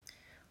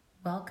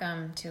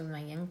Welcome to my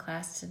yin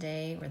class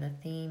today where the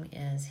theme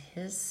is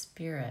His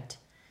Spirit.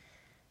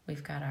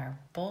 We've got our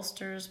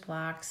bolsters,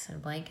 blocks,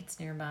 and blankets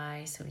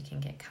nearby so we can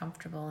get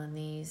comfortable in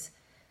these.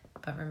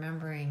 But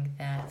remembering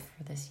that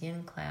for this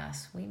yin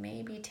class, we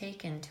may be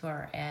taken to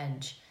our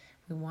edge.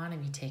 We want to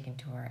be taken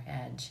to our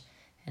edge.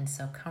 And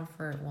so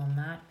comfort will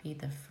not be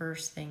the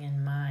first thing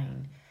in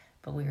mind,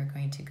 but we are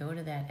going to go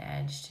to that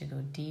edge to go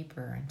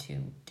deeper and to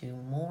do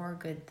more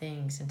good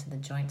things into the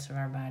joints of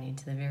our body,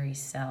 into the very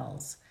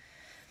cells.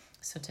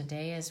 So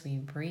today as we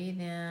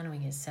breathe in, we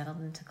get settled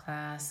into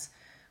class,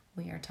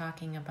 we are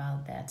talking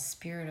about that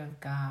Spirit of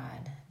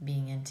God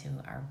being into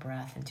our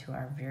breath, into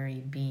our very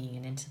being,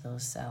 and into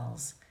those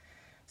cells.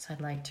 So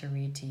I'd like to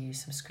read to you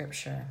some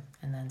scripture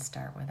and then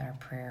start with our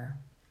prayer.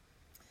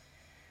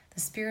 The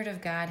Spirit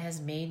of God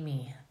has made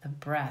me. The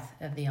breath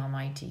of the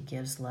Almighty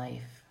gives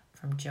life.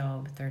 From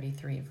Job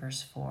 33,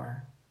 verse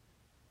 4.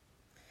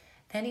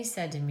 Then he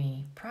said to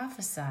me,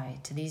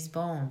 prophesy to these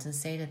bones and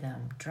say to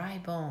them, dry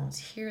bones,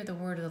 hear the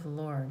word of the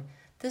Lord.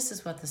 This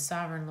is what the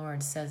sovereign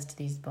Lord says to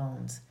these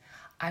bones.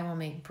 I will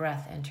make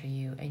breath enter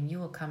you, and you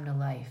will come to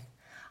life.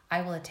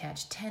 I will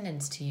attach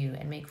tendons to you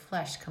and make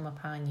flesh come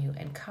upon you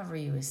and cover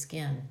you with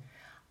skin.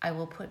 I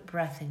will put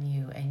breath in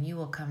you, and you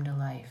will come to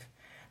life.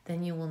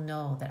 Then you will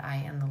know that I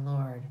am the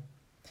Lord.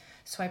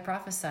 So I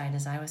prophesied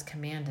as I was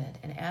commanded,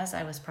 and as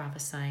I was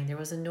prophesying, there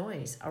was a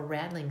noise, a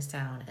rattling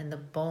sound, and the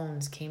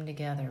bones came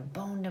together,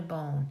 bone to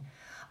bone.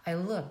 I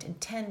looked, and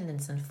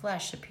tendons and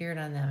flesh appeared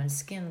on them, and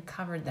skin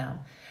covered them,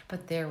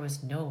 but there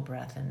was no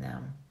breath in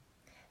them.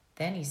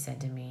 Then he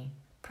said to me,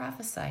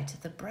 prophesy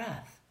to the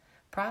breath.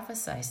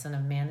 Prophesy, Son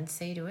of Man, and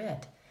say to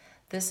it,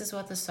 this is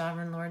what the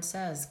sovereign Lord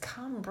says.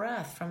 Come,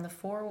 breath from the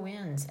four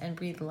winds, and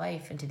breathe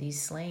life into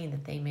these slain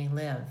that they may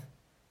live.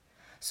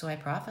 So I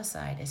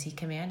prophesied as he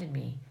commanded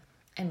me,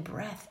 and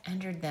breath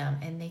entered them,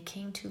 and they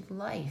came to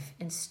life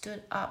and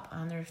stood up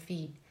on their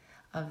feet,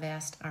 a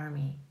vast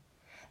army.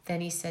 Then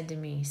he said to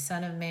me,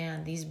 Son of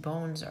man, these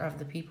bones are of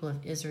the people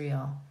of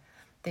Israel.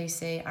 They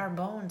say, our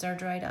bones are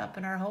dried up,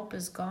 and our hope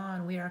is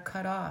gone. We are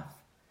cut off.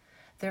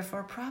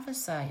 Therefore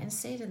prophesy and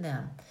say to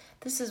them,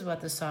 this is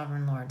what the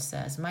sovereign Lord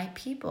says. My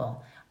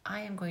people, I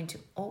am going to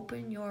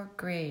open your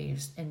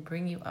graves and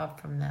bring you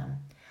up from them.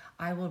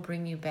 I will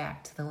bring you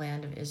back to the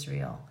land of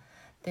Israel.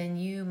 Then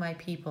you, my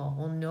people,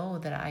 will know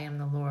that I am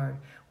the Lord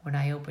when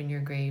I open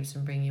your graves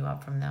and bring you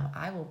up from them.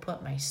 I will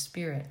put my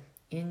spirit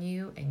in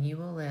you, and you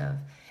will live,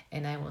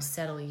 and I will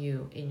settle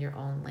you in your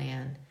own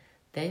land.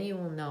 Then you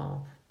will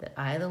know that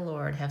I, the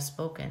Lord, have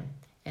spoken,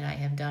 and I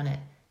have done it,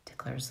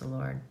 declares the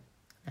Lord.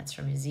 That's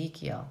from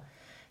Ezekiel,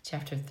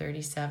 chapter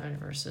 37,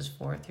 verses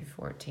 4 through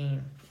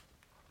 14.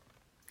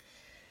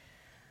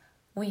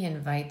 We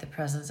invite the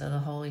presence of the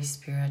Holy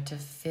Spirit to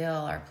fill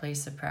our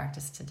place of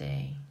practice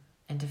today,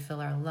 and to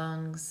fill our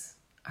lungs,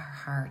 our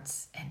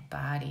hearts, and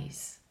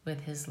bodies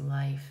with his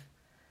life,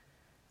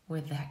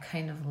 with that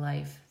kind of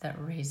life that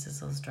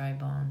raises those dry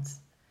bones.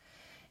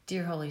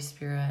 Dear Holy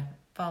Spirit,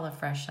 fall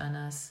afresh on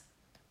us.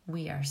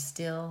 We are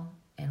still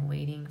and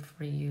waiting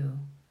for you.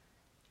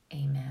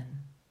 Amen.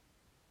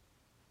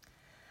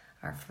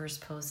 Our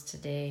first pose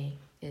today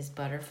is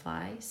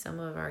butterfly.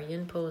 Some of our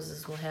yin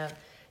poses will have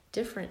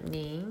different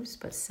names,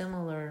 but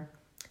similar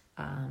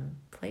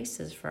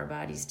places for our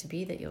bodies to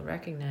be that you'll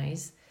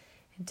recognize.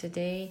 And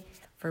today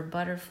for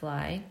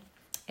butterfly,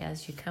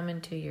 as you come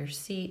into your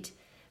seat,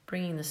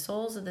 bringing the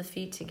soles of the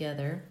feet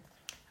together,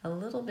 a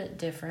little bit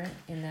different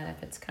in that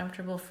if it's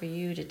comfortable for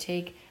you to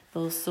take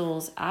those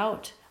soles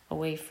out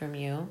away from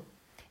you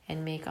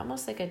and make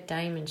almost like a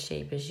diamond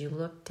shape as you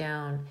look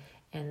down,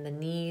 and the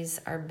knees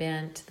are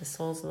bent, the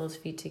soles of those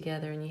feet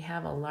together, and you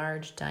have a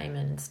large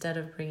diamond instead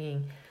of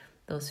bringing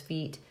those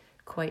feet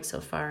quite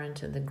so far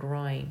into the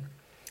groin.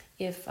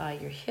 If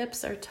your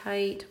hips are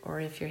tight or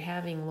if you're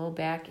having low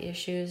back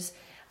issues,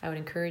 I would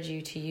encourage you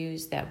to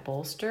use that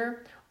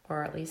bolster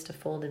or at least a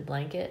folded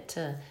blanket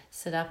to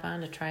sit up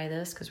on to try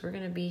this, because we're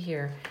going to be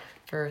here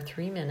for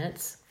 3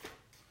 minutes.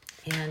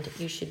 And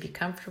you should be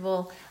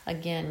comfortable,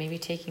 again, maybe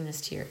taking this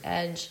to your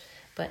edge,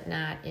 but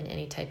not in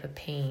any type of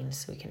pain.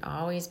 So we can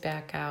always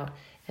back out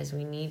as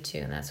we need to,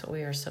 and that's what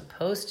we are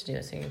supposed to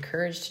do. So you're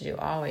encouraged to do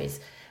always,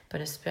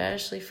 but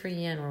especially for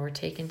yin, where we're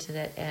taken to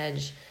that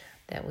edge,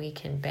 that we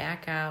can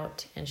back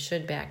out and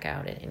should back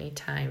out at any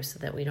time so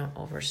that we don't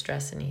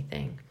overstress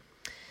anything.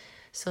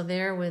 So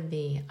there with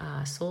the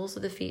soles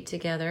of the feet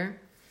together,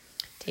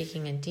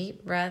 taking a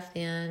deep breath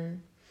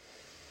in,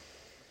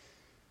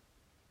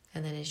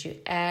 and then as you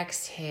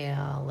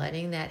exhale,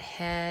 letting that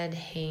head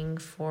hang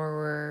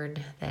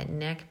forward, that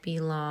neck be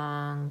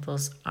long,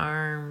 those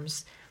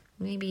arms,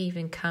 maybe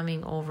even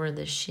coming over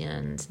the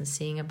shins, and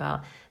seeing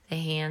about the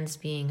hands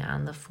being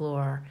on the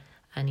floor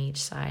on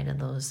each side of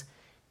those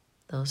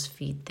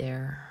feet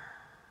there.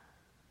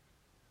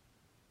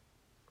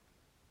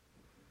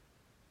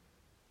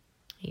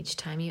 Each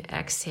time you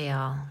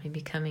exhale,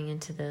 maybe coming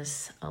into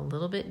this a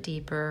little bit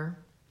deeper,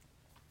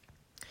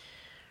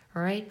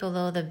 right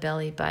below the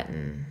belly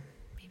button.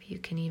 Maybe you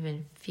can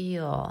even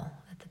feel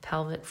that the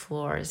pelvic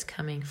floor is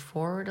coming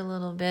forward a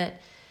little bit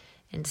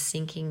and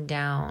sinking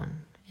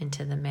down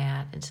into the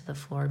mat, into the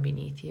floor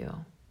beneath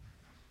you.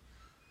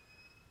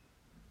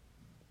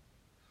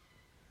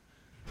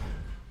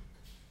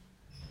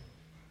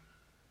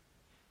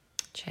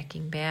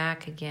 Checking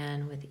back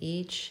again with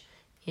each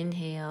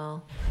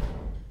inhale,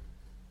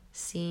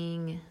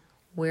 seeing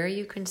where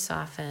you can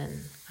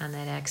soften on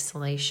that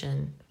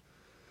exhalation,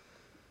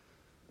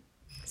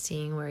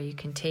 seeing where you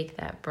can take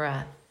that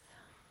breath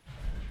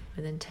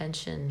with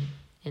intention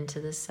into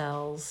the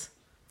cells,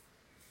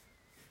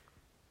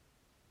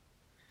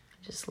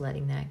 just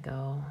letting that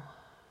go.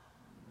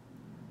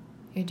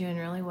 You're doing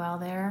really well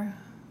there.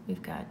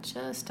 We've got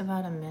just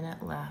about a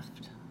minute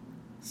left.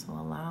 So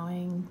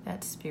allowing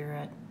that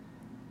spirit,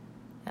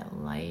 that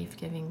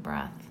life-giving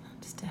breath,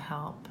 just to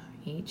help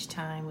each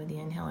time with the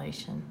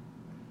inhalation,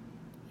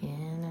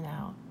 in and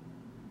out.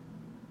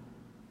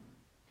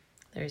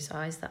 There's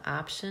always the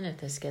option, if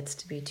this gets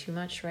to be too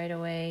much right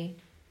away,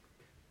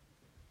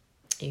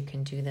 you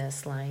can do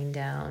this lying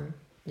down,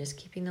 just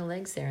keeping the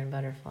legs there in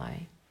butterfly.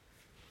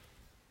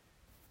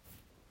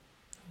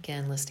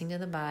 Again, listening to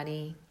the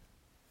body,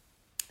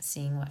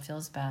 seeing what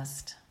feels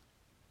best.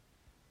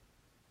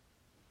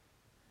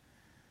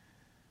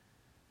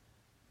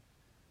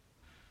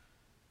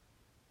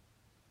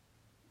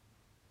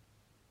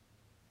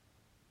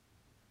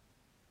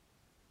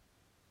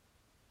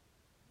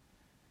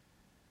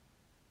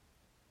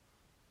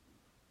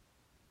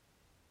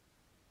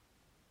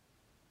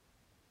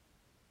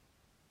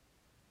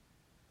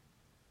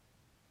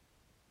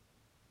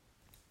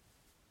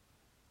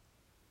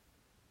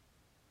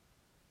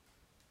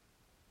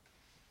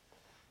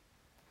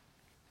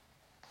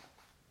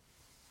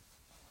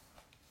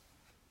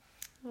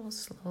 We'll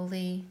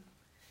slowly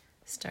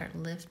start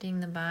lifting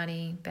the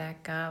body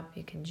back up.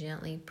 You can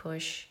gently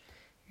push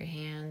your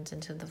hands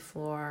into the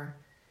floor.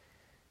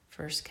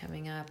 First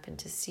coming up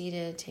into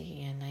seated,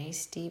 taking a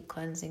nice deep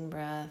cleansing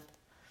breath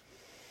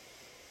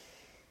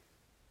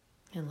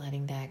and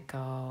letting that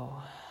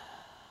go.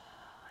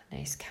 A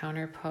nice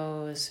counter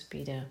pose would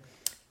be to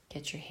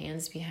get your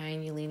hands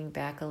behind you, leaning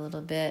back a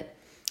little bit,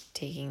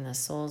 taking the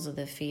soles of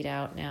the feet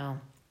out now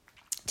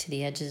to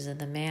the edges of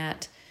the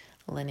mat.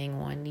 Letting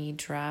one knee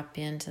drop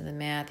into the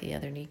mat, the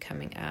other knee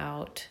coming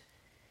out,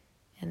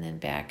 and then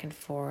back and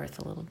forth,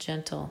 a little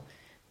gentle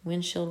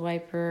windshield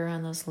wiper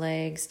on those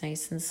legs,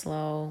 nice and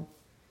slow.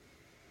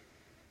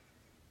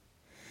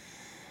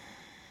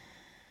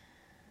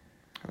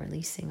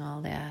 Releasing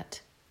all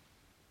that.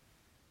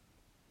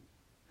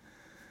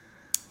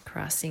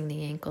 Crossing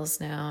the ankles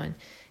now and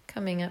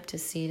coming up to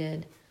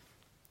seated.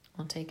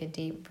 We'll take a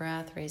deep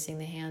breath, raising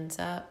the hands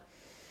up,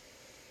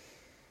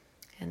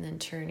 and then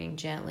turning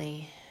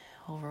gently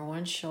over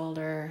one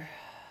shoulder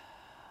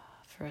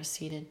for a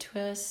seated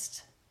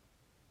twist.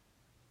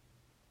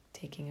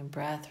 Taking a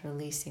breath,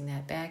 releasing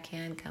that back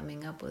hand,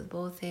 coming up with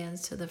both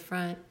hands to the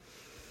front.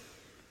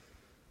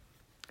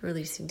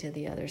 Releasing to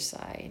the other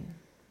side.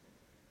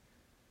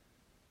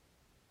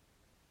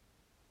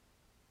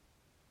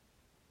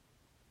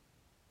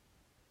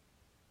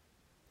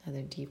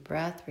 Another deep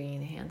breath, bringing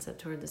the hands up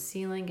toward the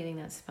ceiling, getting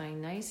that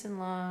spine nice and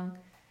long,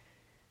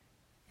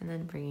 and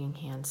then bringing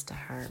hands to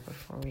heart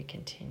before we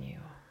continue.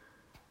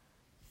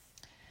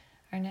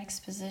 Our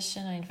next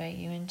position I invite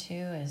you into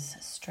is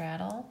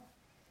straddle.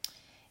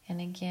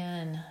 And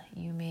again,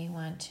 you may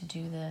want to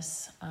do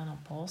this on a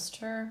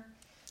bolster.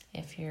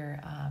 If your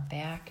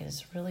back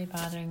is really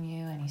bothering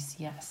you and you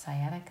see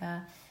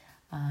sciatica,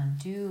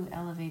 do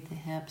elevate the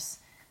hips.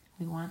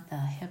 We want the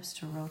hips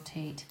to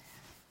rotate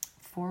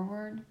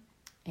forward.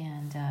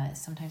 And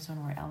sometimes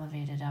when we're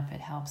elevated up,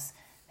 it helps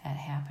that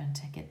happen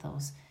to get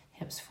those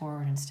hips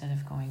forward instead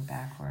of going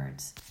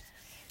backwards.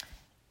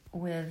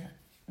 With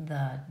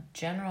the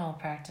general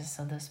practice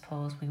of this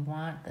pose, we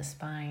want the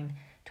spine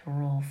to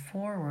roll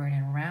forward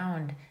and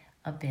round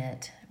a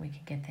bit. We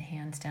can get the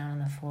hands down on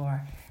the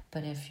floor.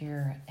 But if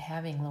you're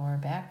having lower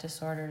back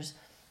disorders,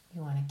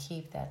 you want to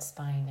keep that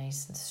spine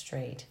nice and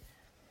straight.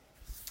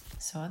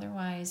 So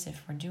otherwise,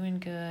 if we're doing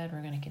good,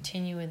 we're going to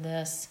continue with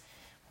this.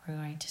 We're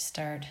going to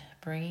start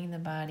bringing the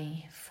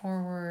body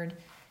forward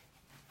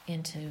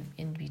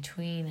in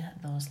between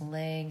those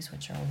legs,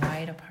 which are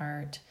wide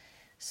apart,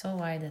 so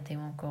wide that they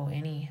won't go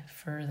any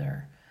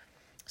further.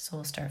 So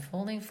we'll start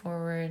folding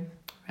forward,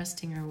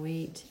 resting our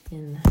weight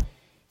in the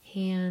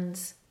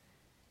hands,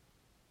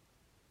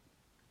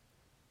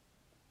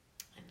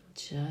 and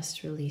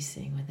just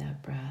releasing with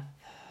that breath.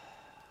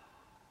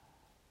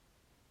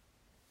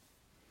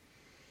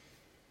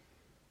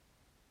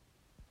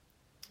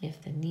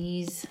 If the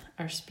knees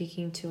are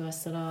speaking to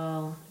us at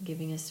all,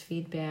 giving us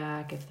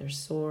feedback, if they're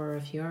sore,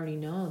 if you already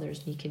know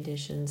there's knee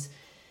conditions,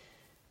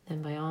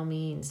 then by all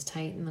means,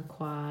 tighten the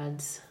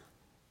quads,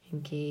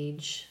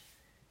 engage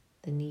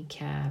the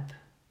kneecap,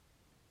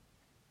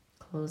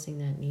 closing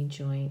that knee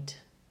joint.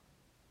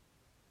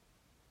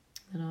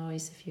 And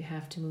always, if you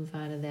have to move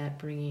out of that,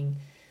 bringing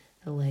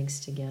the legs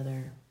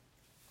together.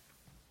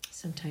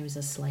 Sometimes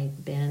a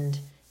slight bend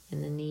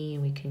in the knee,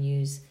 and we can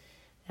use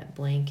that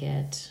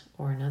blanket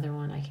or another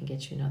one. I can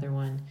get you another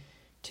one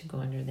to go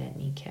under that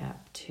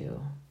kneecap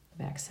too.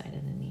 backside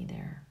of the knee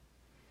there.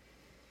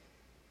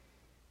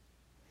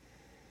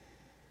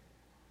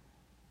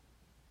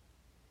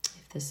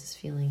 If this is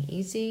feeling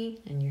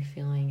easy and you're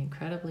feeling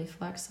incredibly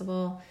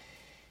flexible,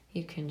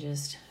 you can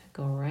just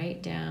go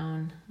right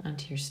down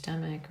onto your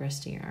stomach,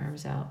 resting your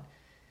arms out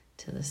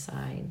to the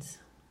sides.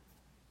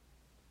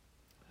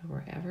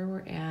 Wherever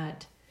we're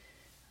at,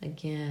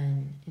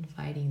 again,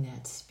 inviting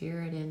that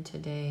spirit in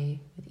today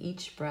with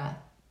each breath,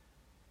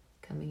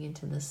 coming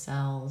into the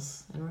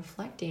cells and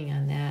reflecting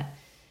on that.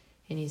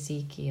 In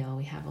Ezekiel,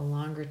 we have a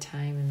longer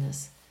time in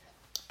this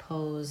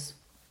pose,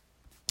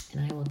 and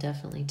I will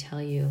definitely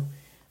tell you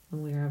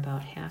when we are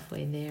about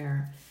halfway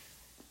there.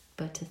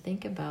 But to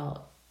think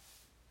about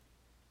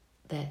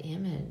that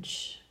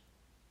image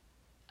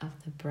of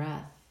the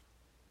breath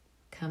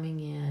coming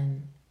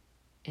in,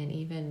 and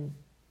even,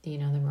 the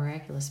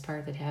miraculous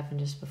part that happened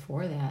just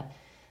before that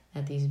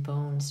these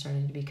bones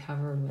started to be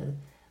covered with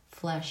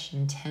flesh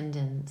and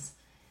tendons,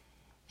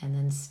 and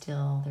then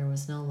still there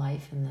was no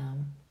life in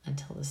them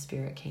until the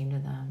Spirit came to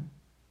them.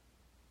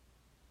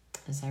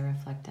 As I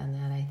reflect on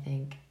that, I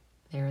think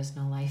there is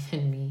no life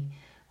in me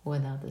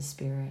without the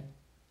Spirit.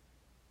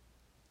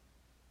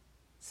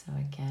 So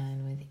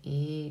again, with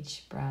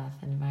each breath,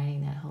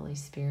 inviting that Holy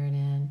Spirit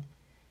in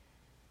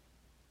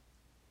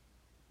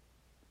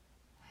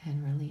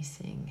and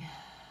releasing.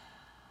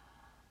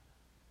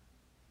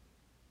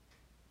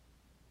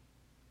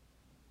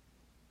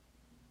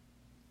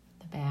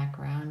 The back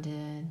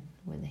rounded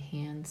with the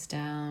hands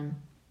down.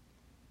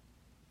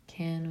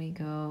 Can we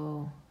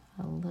go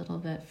a little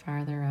bit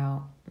farther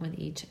out with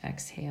each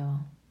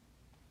exhale?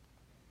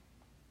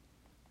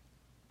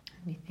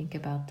 We think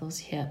about those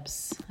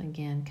hips,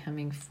 again,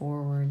 coming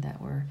forward,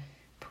 that we're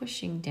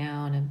pushing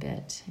down a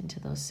bit into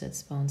those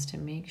sits bones to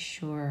make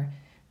sure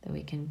that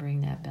we can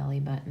bring that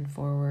belly button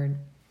forward.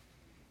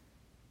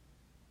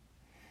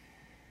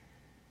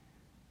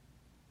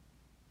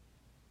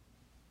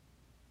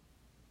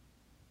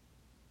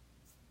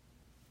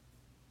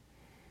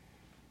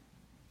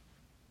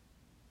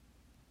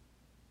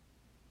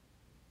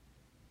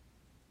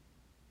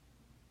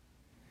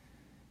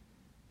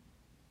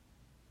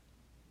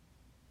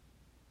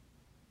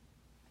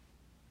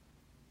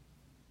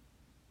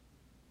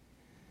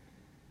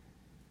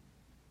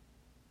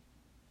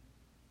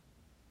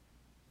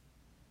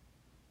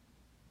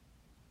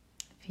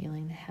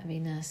 Feeling the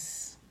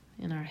heaviness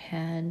in our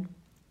head,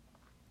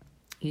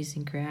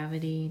 using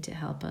gravity to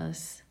help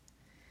us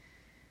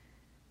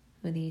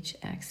with each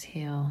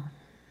exhale.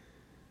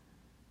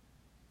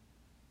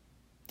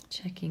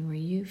 Checking where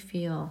you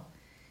feel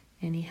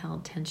any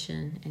held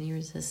tension, any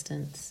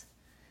resistance.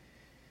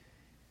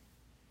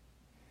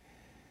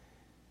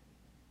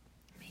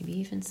 Maybe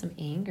even some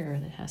anger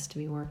that has to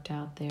be worked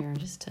out there,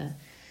 just to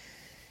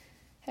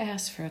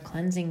ask for a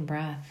cleansing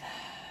breath.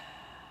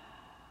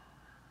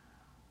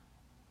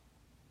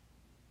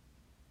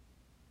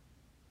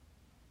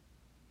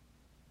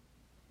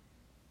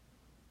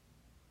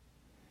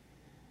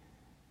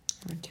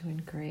 We're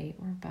doing great.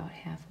 We're about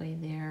halfway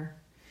there.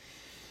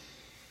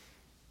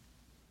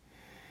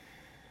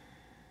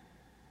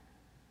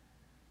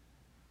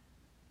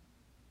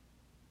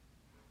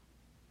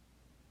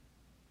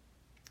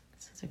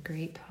 This is a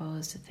great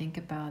pose to think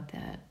about,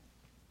 that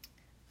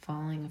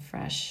falling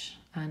afresh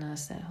on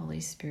us, that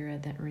Holy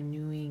Spirit, that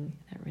renewing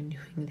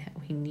that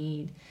we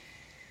need,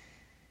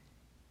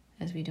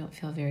 as we don't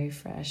feel very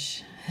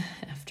fresh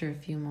after a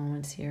few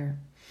moments here.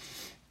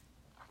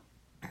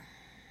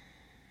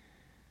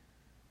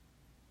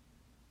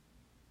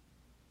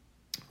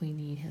 We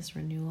need His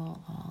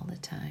renewal all the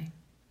time.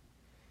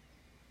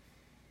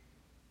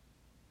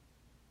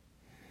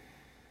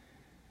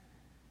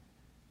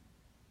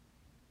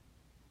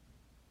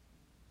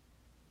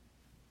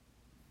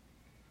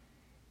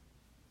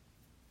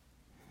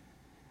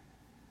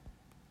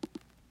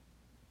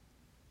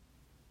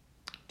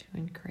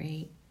 Doing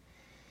great.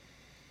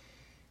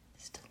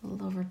 Just a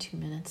little over 2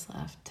 minutes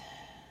left.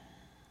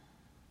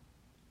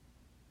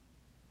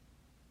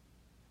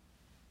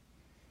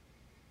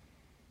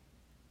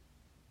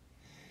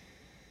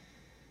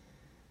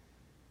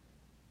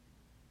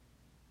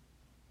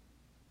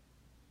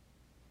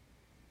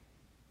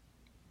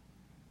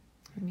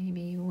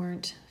 Maybe you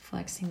weren't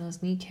flexing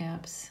those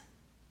kneecaps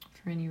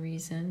for any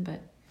reason,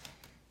 but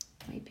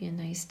it might be a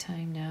nice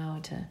time now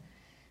to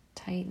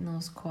tighten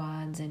those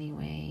quads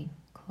anyway.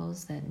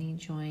 Close that knee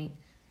joint.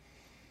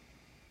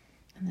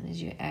 And then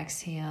as you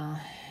exhale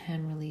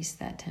and release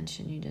that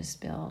tension you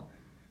just built,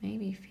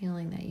 maybe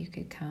feeling that you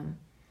could come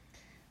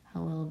a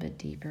little bit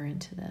deeper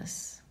into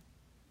this.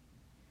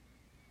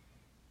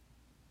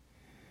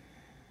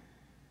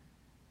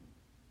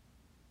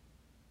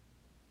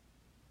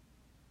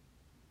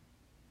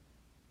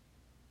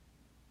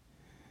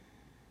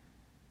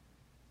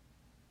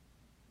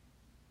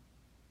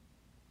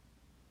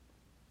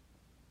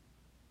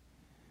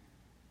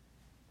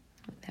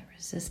 That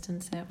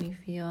resistance that we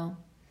feel,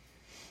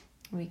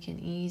 we can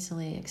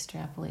easily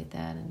extrapolate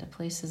that into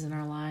places in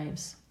our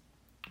lives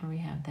where we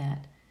have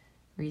that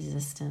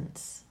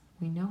resistance.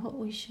 We know what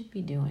we should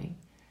be doing,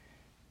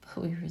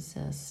 but we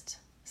resist.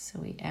 So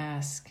we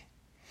ask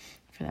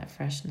for that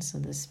freshness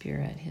of the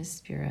Spirit, His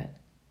Spirit,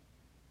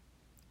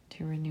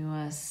 to renew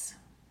us,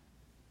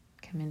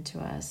 come into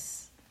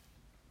us,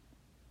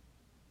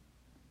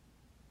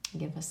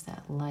 give us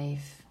that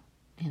life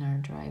in our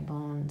dry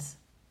bones.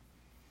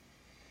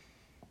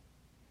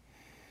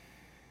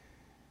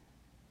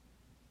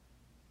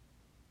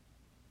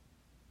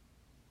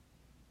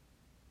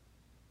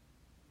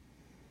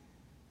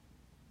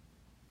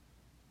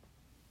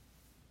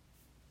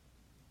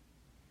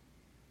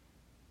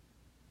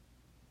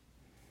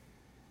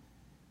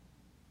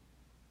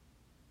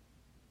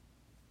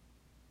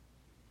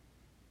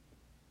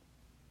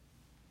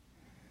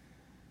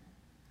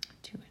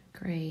 Doing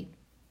great.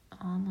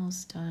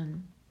 Almost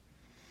done.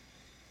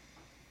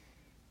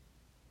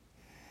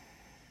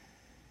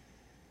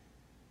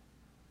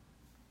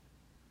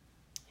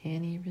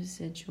 Any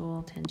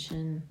residual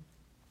tension,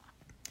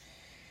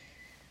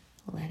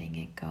 letting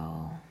it go.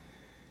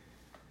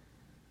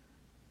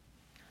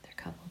 Another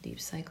couple deep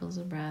cycles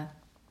of breath.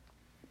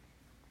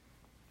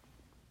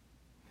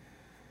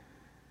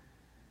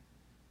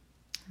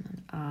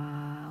 And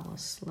then we'll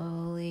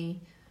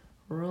slowly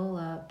roll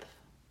up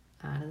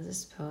out of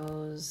this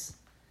pose.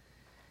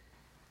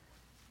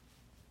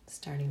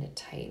 Starting to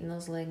tighten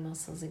those leg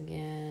muscles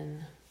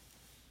again.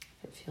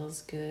 If it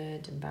feels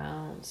good to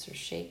bounce or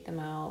shake them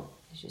out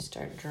as you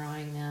start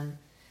drawing them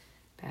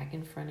back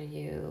in front of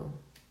you.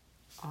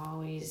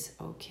 Always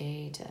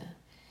okay to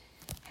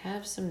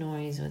have some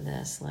noise with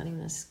this, letting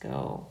this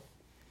go.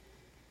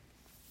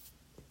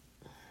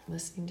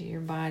 Listening to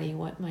your body,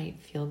 what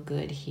might feel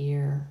good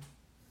here.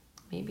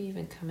 Maybe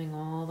even coming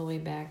all the way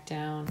back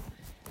down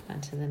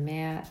onto the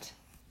mat.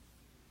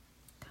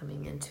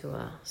 Coming into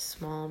a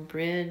small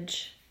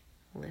bridge.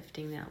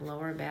 Lifting that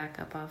lower back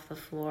up off the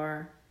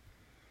floor.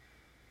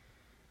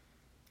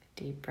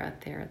 Deep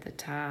breath there at the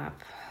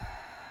top.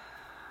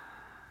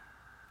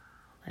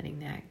 Letting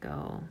that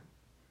go.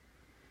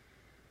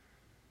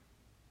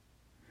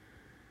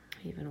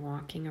 Even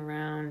walking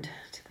around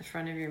to the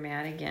front of your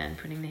mat again,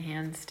 putting the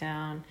hands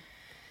down,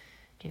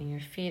 getting your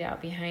feet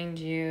out behind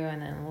you,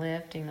 and then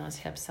lifting those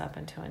hips up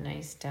into a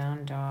nice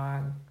down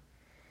dog.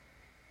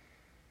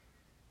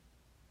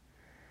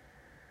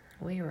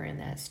 We were in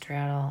that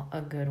straddle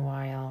a good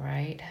while,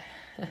 right?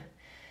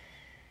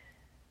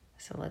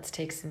 So let's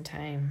take some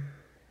time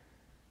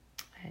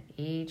at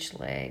each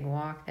leg.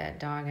 Walk that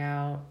dog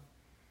out.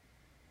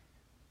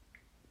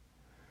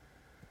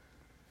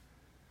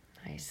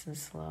 Nice and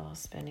slow,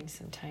 spending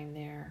some time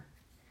there.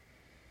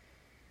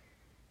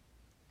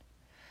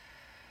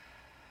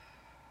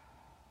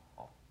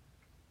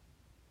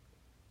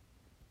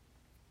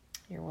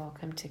 You're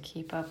welcome to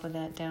keep up with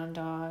that down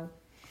dog.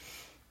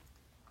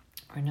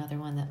 Or another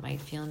one that might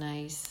feel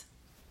nice.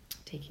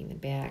 Taking the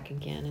back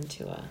again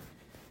into a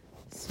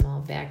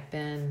small back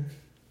bend.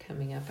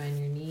 Coming up on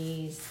your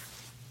knees.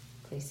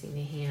 Placing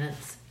the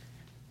hands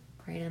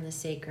right on the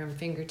sacrum,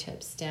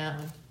 fingertips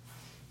down.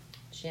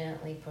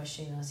 Gently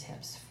pushing those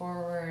hips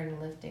forward,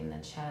 lifting the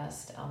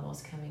chest,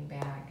 elbows coming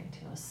back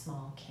into a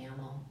small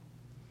camel.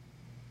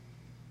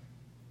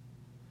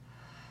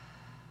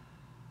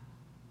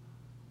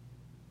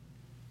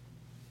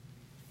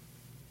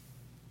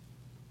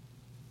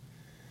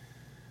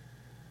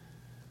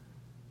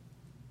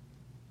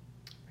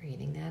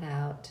 Breathing that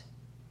out,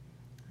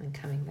 and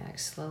coming back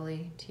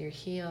slowly to your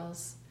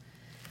heels,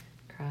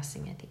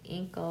 crossing at the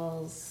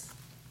ankles,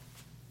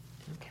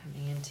 and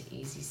coming into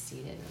easy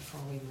seated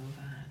before we move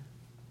on.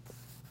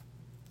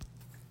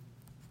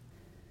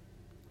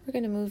 We're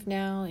going to move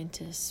now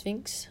into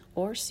Sphinx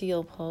or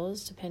Seal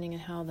pose, depending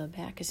on how the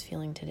back is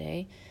feeling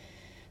today.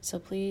 So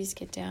please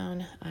get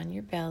down on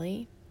your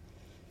belly,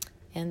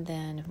 and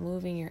then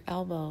moving your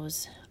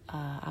elbows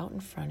out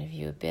in front of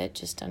you a bit,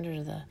 just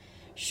under the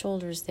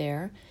shoulders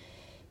there.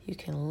 You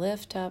can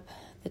lift up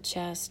the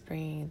chest,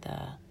 bringing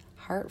the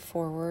heart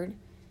forward,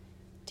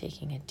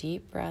 taking a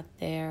deep breath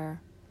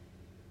there,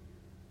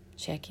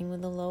 checking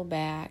with the low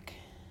back.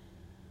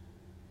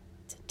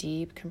 It's a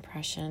deep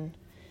compression.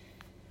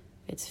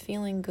 If it's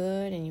feeling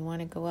good and you want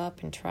to go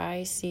up and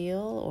try Seal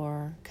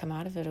or come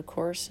out of it, of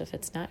course, if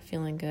it's not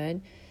feeling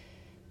good,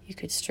 you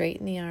could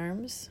straighten the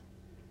arms.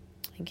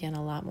 Again,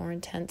 a lot more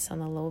intense on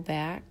the low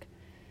back.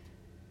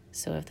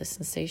 So if the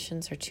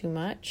sensations are too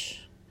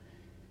much,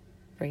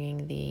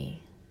 bringing the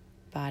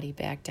body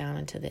back down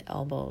into the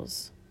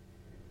elbows.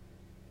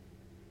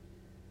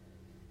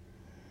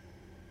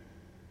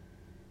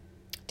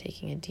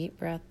 Taking a deep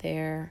breath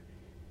there,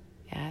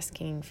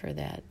 asking for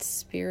that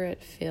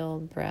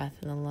spirit-filled breath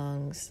in the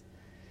lungs.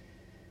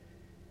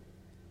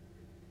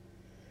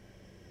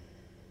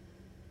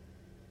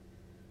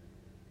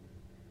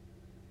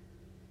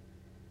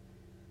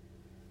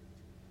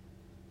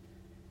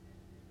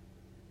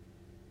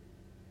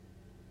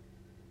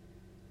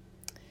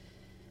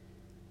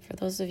 For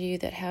those of you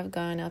that have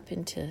gone up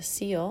into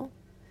Seal,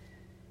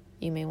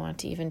 you may want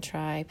to even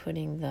try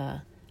putting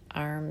the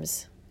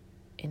arms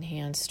and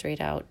hands straight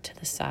out to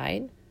the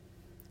side.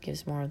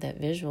 Gives more of that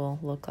visual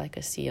look like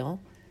a seal.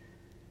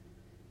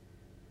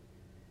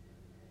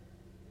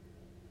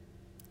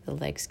 The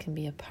legs can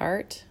be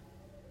apart,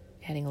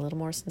 adding a little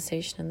more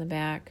sensation in the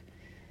back,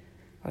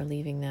 or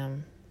leaving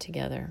them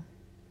together.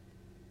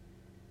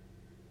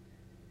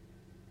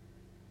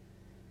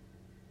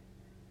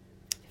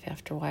 If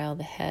after a while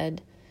the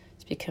head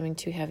is becoming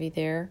too heavy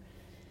there,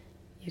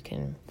 you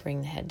can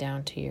bring the head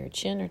down to your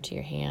chin or to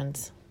your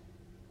hands.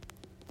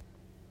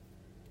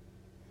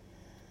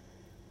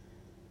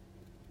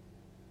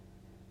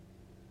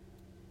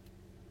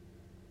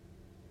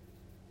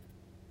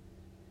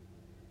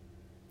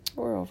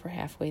 We're over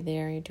halfway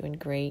there. You're doing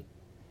great.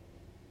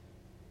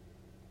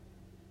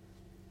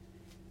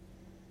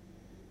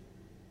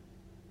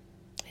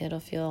 It'll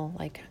feel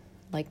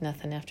like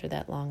nothing after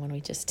that long one we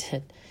just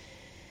did.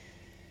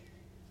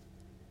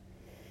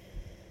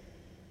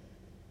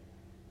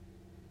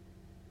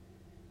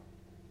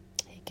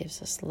 He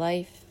gives us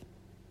life.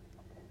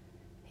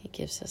 He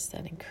gives us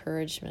that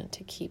encouragement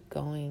to keep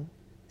going.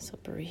 So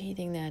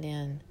breathing that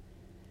in,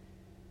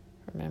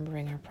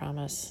 remembering our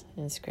promise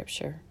in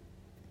Scripture.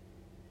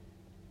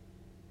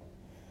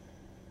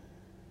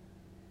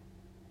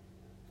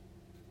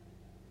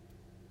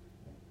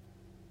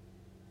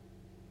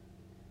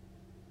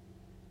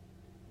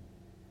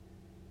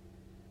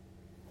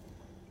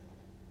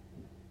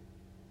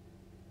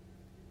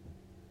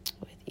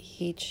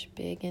 Each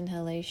big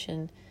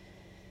inhalation,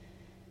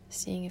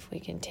 seeing if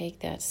we can take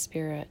that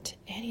spirit,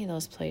 any of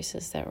those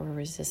places that we're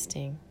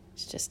resisting,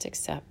 just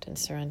accept and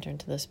surrender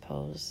into this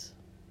pose.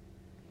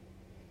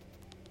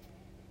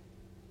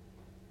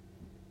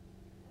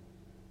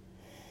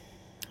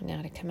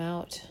 Now to come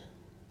out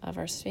of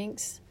our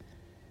Sphinx,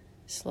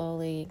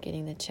 slowly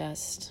getting the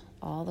chest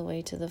all the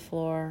way to the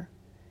floor.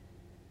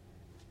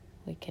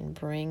 We can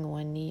bring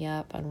one knee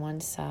up on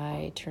one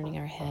side, turning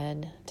our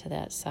head to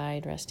that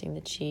side, resting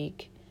the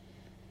cheek.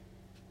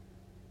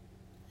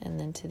 And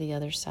then to the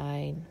other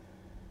side.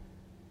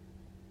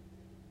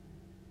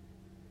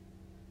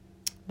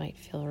 Might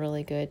feel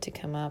really good to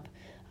come up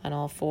on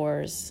all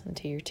fours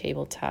into your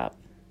tabletop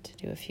to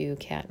do a few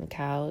cat and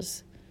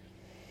cows.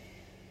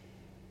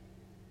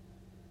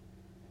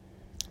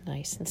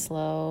 Nice and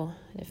slow.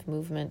 If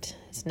movement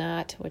is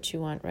not what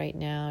you want right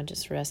now,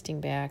 just resting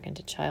back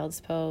into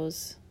child's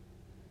pose.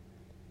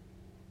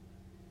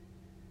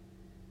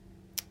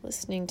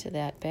 Listening to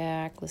that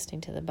back,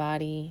 listening to the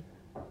body.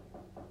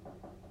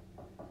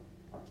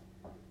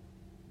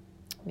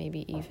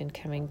 Maybe even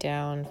coming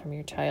down from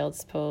your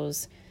child's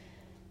pose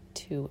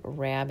to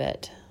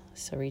rabbit.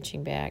 So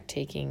reaching back,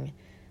 taking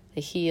the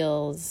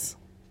heels,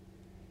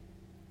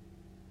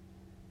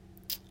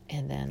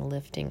 and then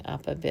lifting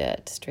up a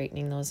bit,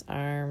 straightening those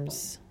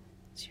arms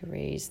as you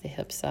raise the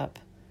hips up,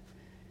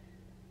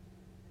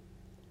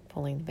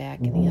 pulling back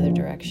in the other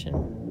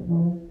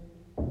direction.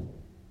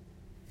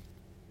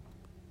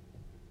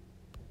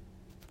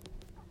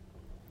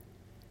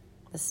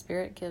 The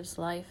Spirit gives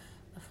life.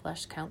 The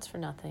flesh counts for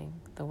nothing.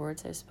 The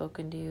words I've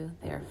spoken to you,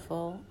 they are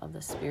full of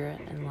the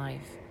Spirit and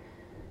life.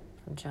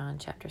 From John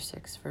chapter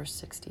 6, verse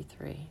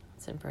 63.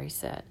 Let's embrace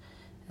that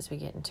as we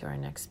get into our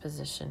next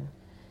position.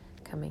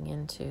 Coming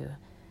into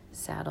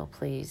saddle,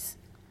 please.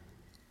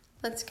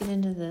 Let's get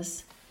into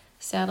this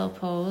saddle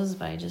pose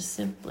by just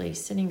simply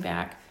sitting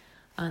back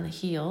on the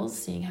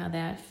heels, seeing how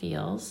that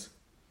feels.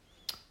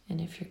 And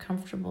if you're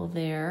comfortable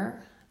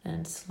there,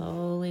 then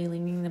slowly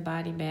leaning the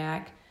body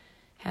back,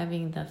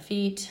 having the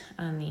feet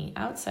on the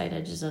outside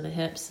edges of the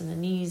hips and the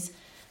knees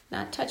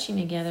not touching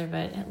together,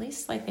 but at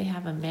least like they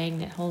have a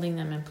magnet holding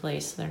them in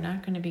place. So they're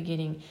not going to be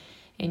getting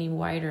any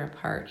wider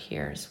apart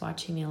here. Just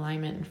watching the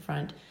alignment in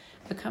front,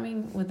 but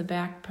coming with the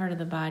back part of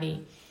the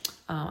body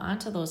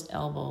onto those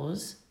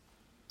elbows,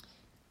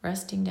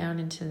 resting down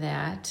into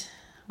that.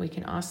 We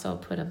can also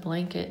put a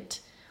blanket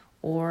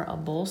or a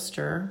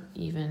bolster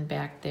even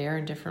back there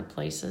in different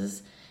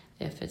places.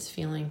 If it's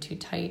feeling too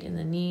tight in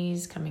the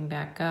knees, coming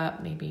back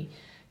up, maybe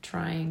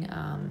trying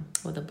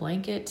with a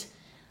blanket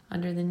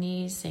under the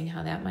knees, seeing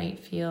how that might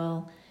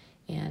feel.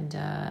 And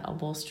a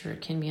bolster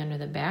can be under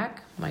the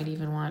back. Might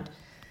even want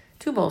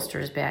two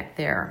bolsters back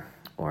there,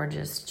 or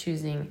just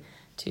choosing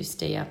to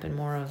stay up in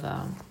more of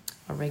a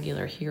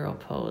regular hero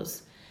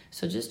pose.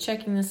 So just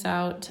checking this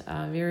out,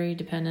 very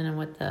dependent on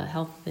what the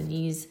health of the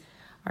knees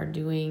are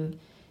doing,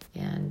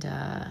 and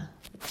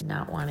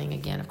not wanting,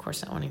 again, of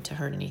course, not wanting to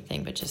hurt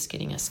anything, but just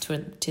getting us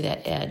to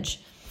that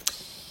edge.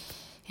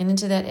 And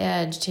into that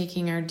edge,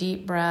 taking our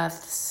deep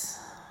breaths,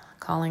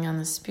 calling on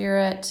the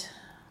Spirit.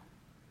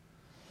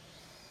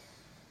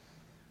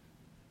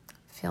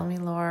 Fill me,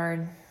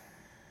 Lord.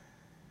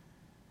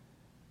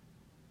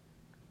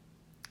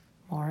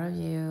 More of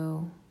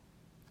you,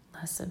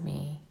 less of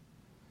me.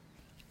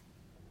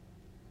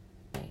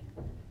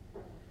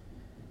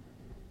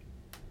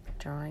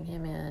 Drawing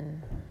him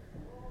in,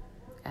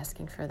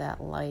 asking for that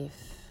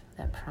life,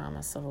 that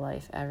promise of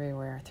life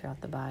everywhere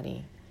throughout the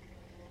body.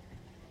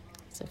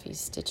 So if he's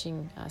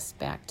stitching us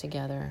back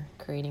together,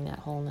 creating that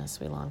wholeness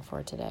we long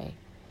for today.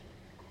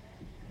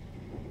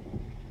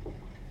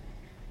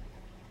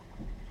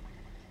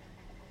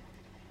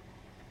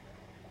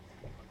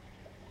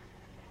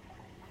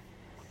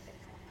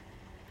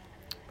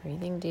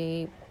 Breathing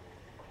deep,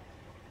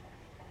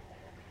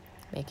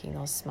 Making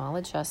those small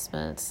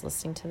adjustments,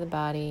 listening to the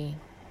body.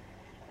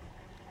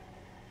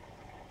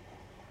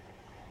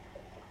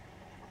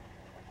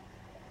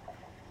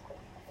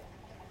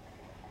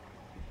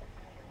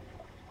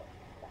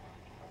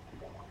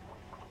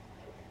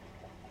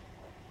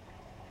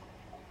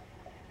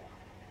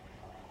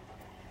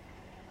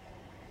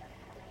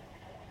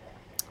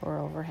 We're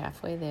over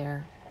halfway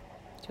there.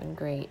 Doing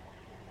great.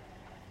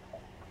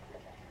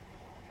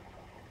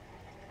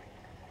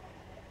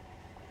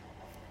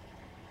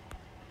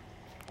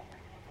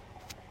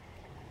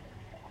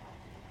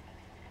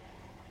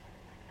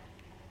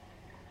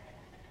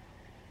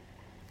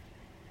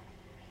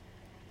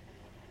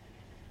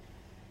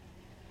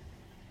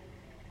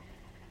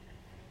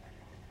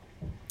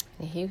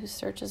 And he who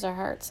searches our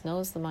hearts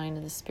knows the mind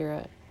of the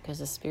Spirit, because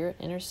the Spirit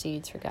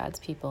intercedes for God's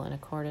people in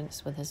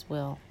accordance with his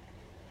will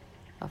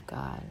of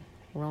God.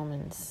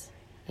 Romans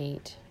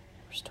 8,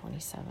 verse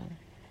 27.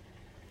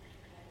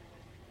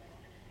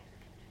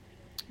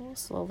 We'll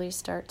slowly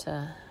start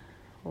to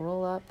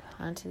roll up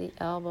onto the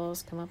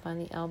elbows, come up on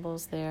the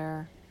elbows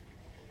there.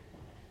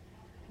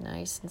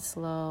 Nice and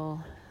slow,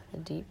 the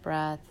deep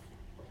breath.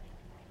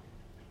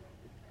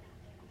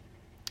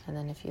 And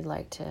then if you'd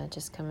like to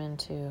just come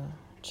into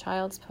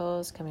child's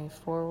pose, coming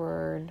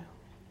forward,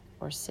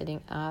 or sitting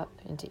up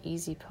into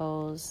easy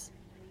pose,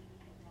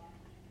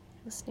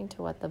 listening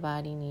to what the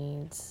body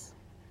needs.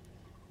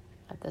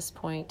 At this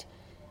point,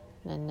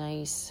 in a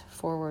nice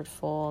forward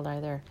fold,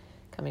 either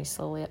coming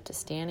slowly up to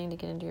standing to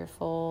get into your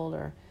fold,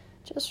 or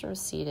just from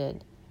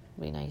seated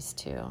would be nice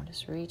too.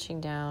 Just reaching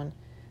down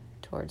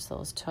towards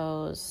those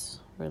toes,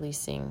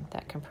 releasing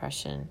that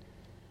compression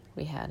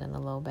we had in the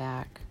low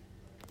back,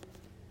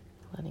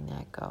 letting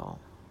that go.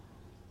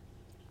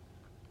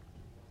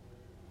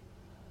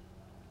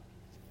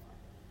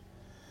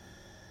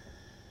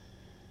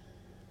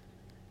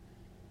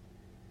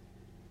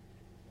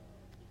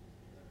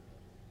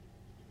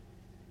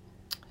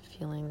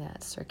 Feeling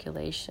that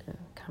circulation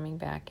coming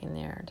back in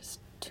there, just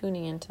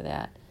tuning into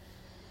that,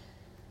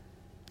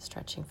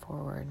 stretching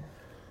forward.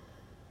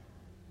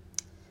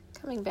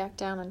 Coming back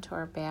down onto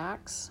our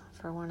backs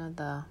for one of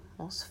the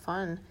most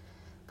fun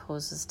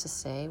poses to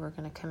say. We're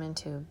going to come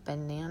into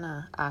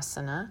Banana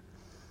Asana.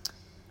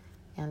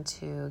 And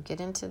to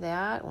get into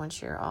that,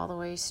 once you're all the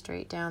way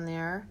straight down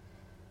there,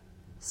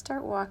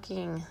 start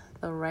walking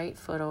the right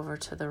foot over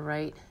to the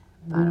right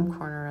bottom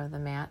corner of the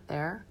mat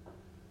there.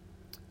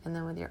 And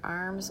then with your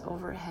arms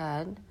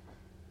overhead,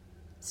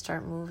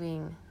 start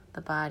moving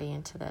the body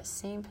into that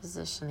same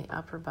position, the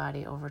upper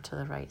body over to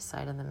the right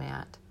side of the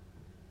mat.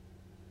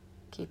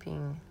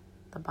 Keeping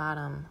the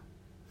bottom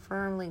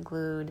firmly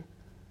glued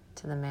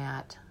to the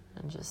mat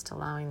and just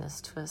allowing this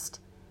twist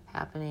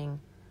happening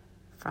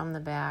from the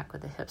back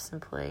with the hips in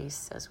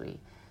place as we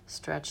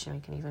stretch, and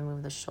we can even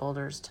move the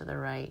shoulders to the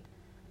right,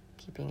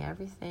 keeping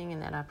everything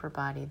in that upper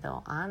body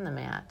though on the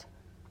mat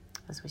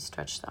as we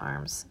stretch the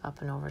arms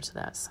up and over to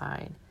that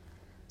side.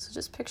 So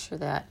just picture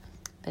that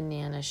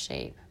banana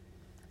shape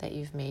that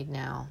you've made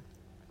now,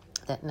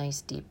 that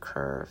nice deep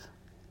curve.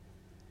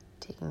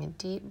 Taking a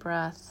deep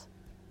breath,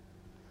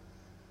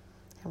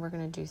 and we're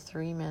going to do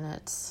 3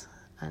 minutes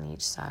on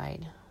each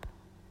side.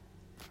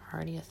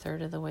 Already a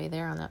third of the way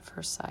there on that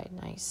first side.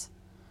 Nice.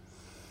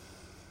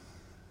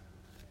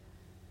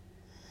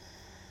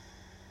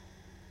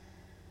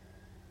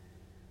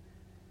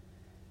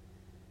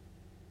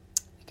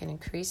 We can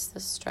increase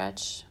the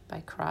stretch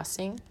by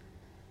crossing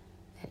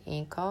that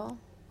ankle.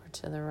 We're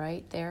to the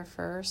right there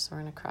first.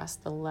 We're going to cross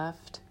the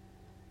left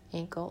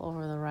ankle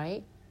over the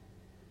right.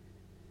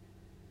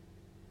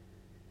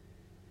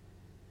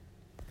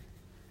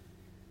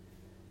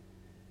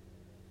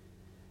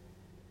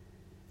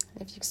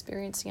 If you're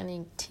experiencing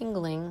any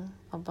tingling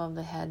above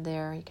the head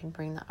there, you can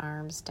bring the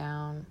arms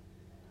down.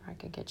 Or I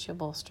could get you a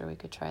bolster. We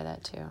could try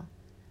that too.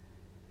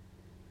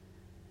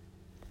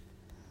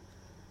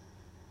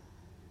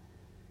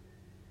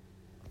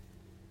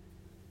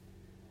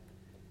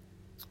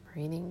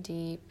 Breathing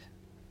deep.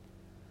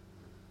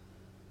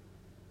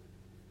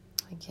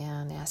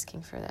 Again,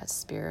 asking for that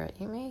spirit.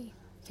 You may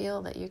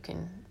feel that you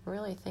can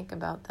really think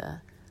about the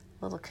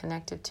little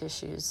connective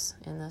tissues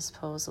in this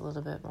pose a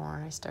little bit more.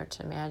 And I start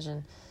to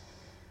imagine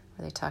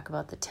where they talk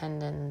about the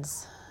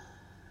tendons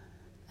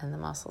and the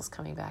muscles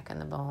coming back in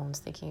the bones,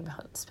 thinking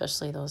about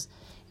especially those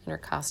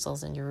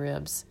intercostals in your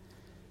ribs.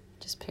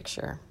 Just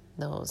picture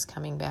those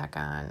coming back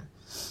on,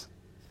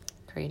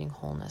 creating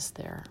wholeness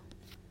there.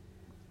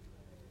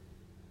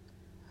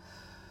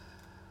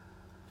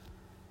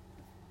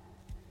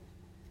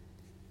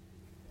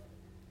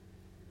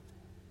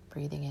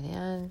 Breathing it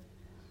in.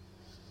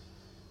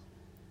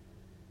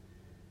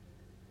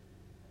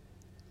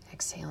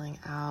 Exhaling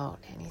out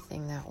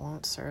anything that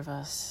won't serve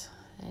us,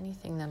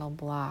 anything that'll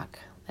block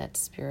that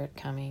spirit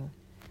coming.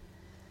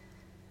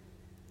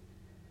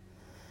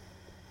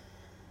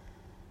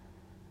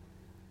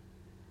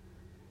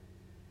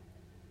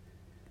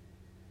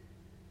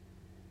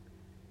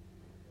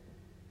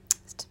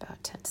 Just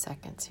about 10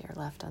 seconds here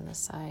left on this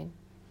side.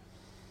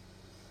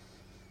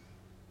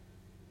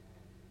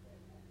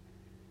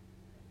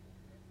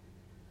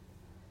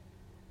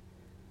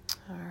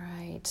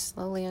 right,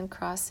 slowly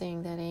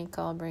uncrossing that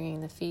ankle,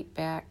 bringing the feet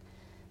back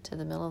to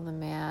the middle of the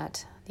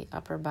mat, the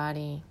upper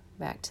body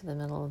back to the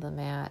middle of the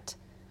mat,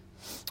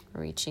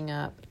 reaching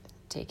up,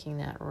 taking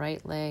that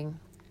right leg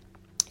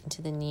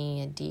into the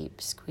knee, a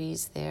deep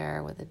squeeze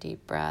there with a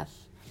deep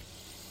breath,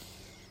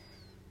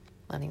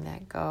 letting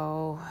that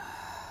go,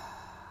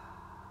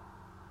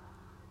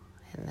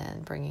 and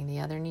then bringing the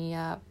other knee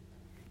up,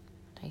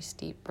 nice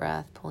deep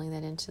breath, pulling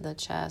that into the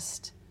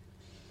chest.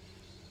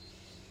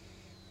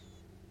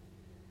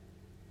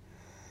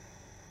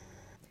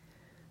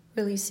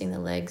 Releasing the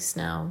legs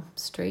now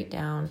straight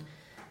down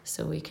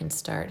so we can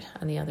start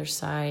on the other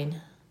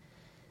side,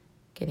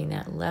 getting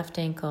that left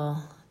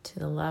ankle to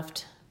the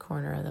left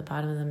corner of the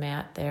bottom of the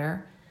mat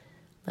there,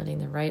 letting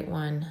the right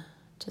one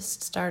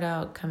just start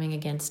out coming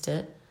against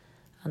it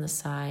on the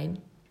side.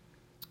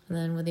 And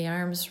then with the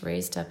arms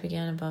raised up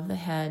again above the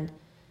head,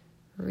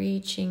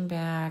 reaching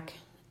back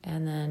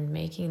and then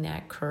making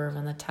that curve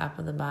on the top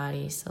of the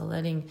body. So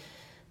letting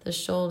the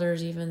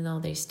shoulders, even though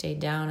they stay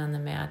down on the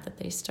mat, that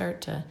they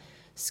start to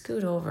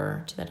scoot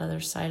over to that other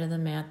side of the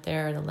mat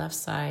there, the left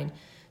side,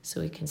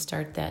 so we can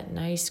start that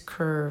nice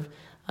curve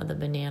of the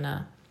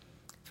banana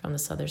from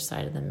this other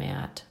side of the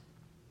mat.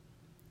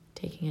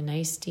 Taking a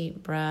nice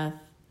deep breath,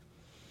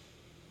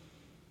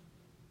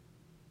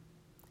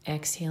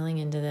 exhaling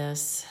into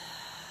this,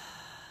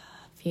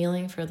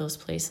 feeling for those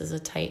places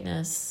of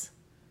tightness,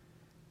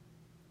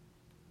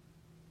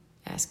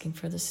 asking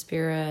for the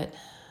Spirit,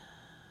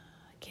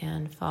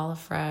 again, fall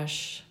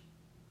afresh.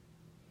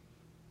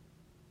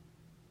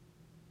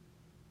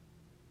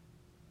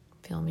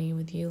 Fill me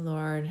with you,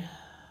 Lord.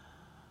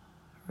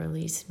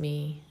 Release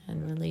me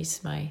and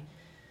release my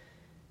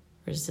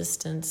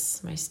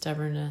resistance, my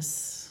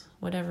stubbornness,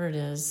 whatever it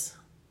is,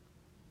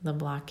 the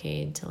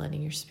blockade to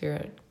letting your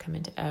Spirit come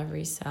into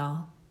every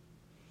cell.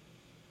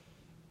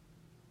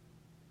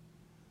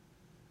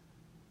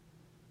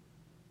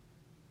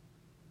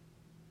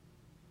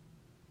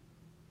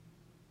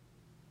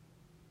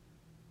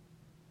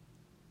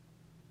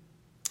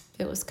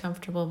 If it was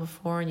comfortable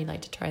before and you'd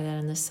like to try that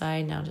on this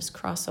side, now just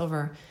cross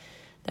over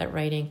that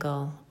right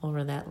ankle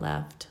over that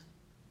left,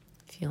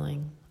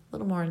 feeling a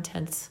little more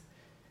intense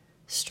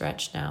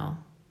stretch now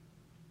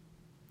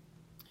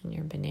in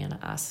your banana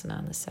asana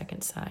on the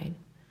second side.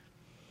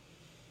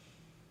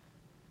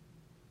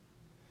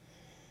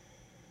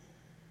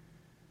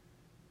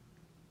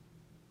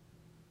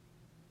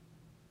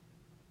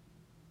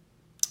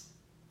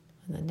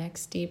 And the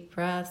next deep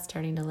breath,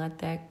 starting to let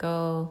that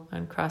go,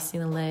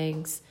 uncrossing the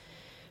legs,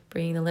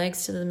 bringing the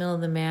legs to the middle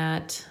of the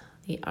mat,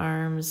 the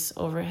arms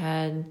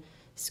overhead,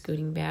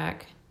 scooting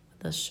back,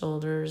 the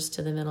shoulders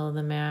to the middle of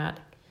the mat,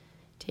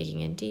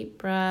 taking a deep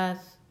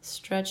breath,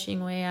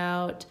 stretching way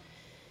out,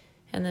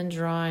 and then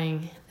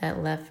drawing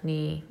that left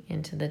knee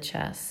into the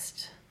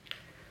chest.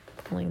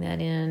 Pulling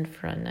that in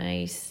for a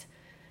nice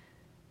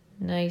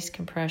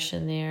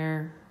compression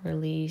there,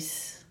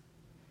 release.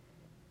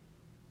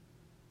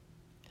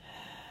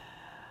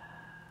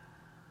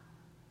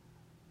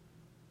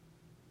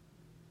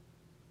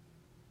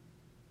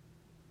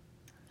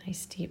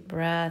 Nice deep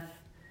breath.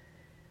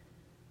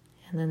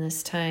 And then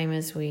this time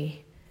as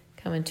we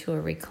come into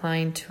a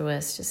reclined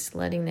twist, just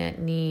letting that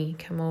knee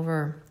come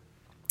over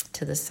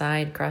to the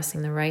side,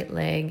 crossing the right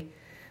leg.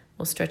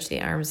 We'll stretch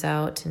the arms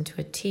out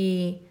into a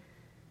T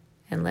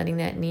and letting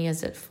that knee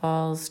as it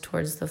falls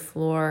towards the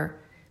floor,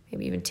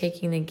 maybe even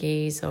taking the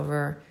gaze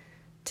over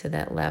to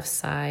that left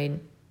side.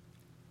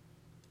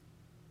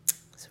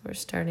 So we're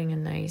starting a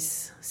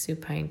nice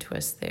supine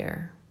twist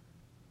there.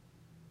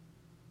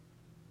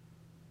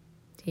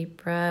 Deep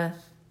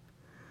breath.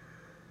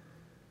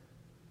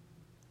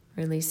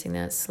 Releasing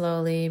that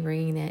slowly,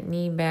 bringing that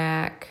knee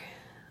back.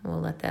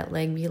 We'll let that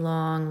leg be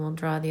long. We'll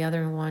draw the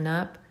other one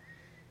up.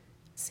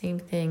 Same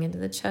thing, into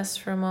the chest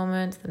for a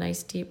moment. The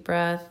nice deep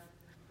breath.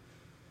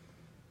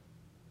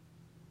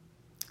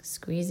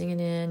 Squeezing it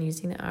in,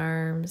 using the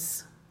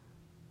arms.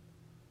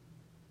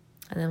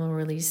 And then we'll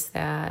release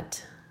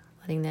that,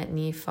 letting that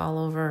knee fall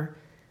over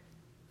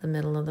the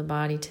middle of the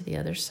body to the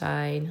other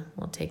side.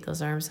 We'll take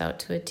those arms out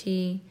to a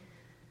T,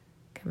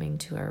 coming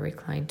to our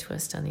reclined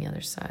twist on the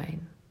other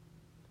side.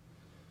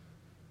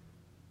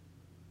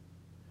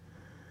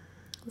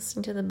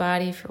 Listen to the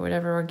body for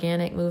whatever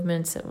organic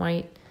movements it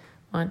might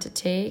want to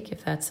take,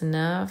 if that's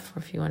enough, or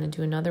if you want to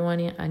do another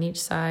one on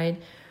each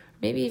side.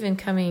 Maybe even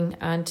coming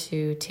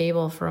onto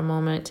table for a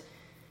moment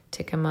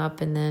to come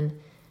up and then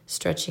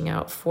stretching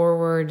out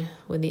forward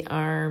with the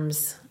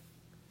arms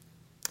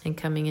and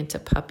coming into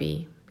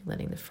puppy,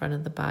 letting the front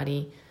of the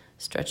body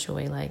stretch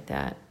away like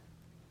that.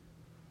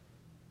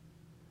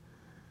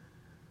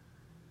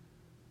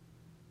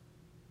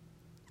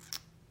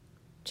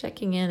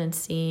 Checking in and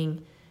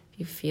seeing if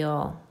you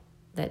feel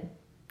that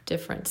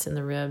difference in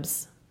the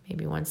ribs,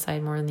 maybe one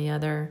side more than the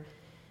other,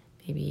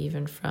 maybe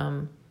even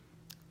from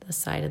the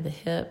side of the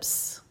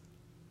hips,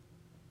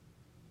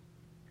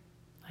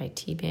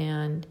 IT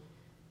band,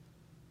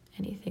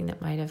 anything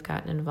that might have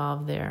gotten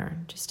involved there.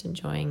 Just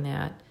enjoying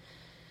that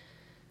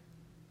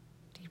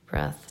deep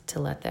breath to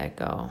let that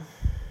go.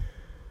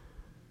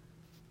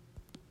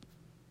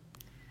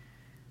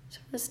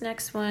 This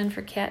next one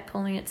for cat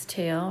pulling its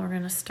tail, we're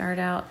going to start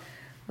out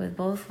with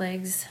both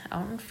legs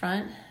out in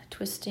front,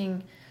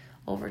 twisting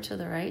over to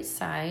the right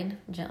side,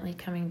 gently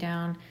coming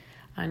down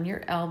on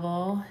your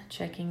elbow,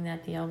 checking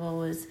that the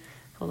elbow is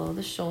below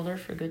the shoulder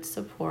for good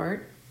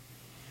support.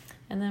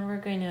 And then we're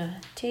going to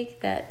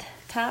take that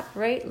top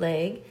right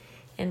leg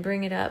and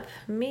bring it up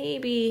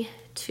maybe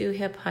to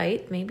hip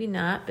height, maybe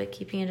not, but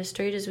keeping it as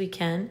straight as we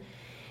can.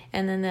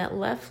 And then that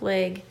left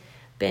leg,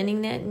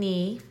 bending that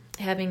knee,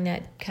 having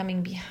that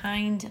coming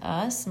behind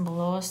us and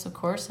below us, of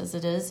course, as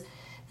it is,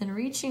 then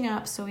reaching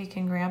up so we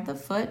can grab the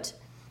foot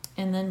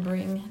and then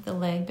bring the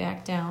leg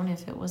back down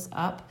if it was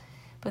up.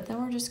 But then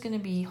we're just going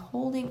to be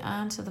holding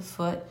onto the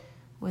foot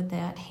with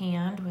that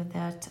hand, with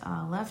that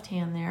left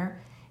hand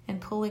there, and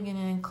pulling it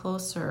in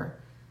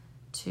closer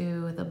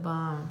to the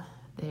bum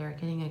there,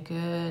 getting a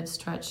good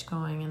stretch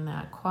going in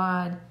that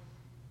quad,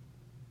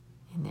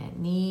 in that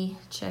knee,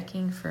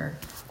 checking for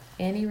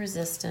any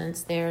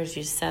resistance there as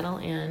you settle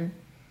in.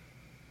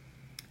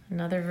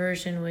 Another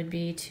version would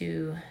be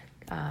to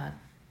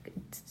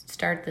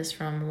start this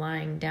from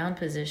lying down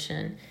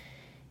position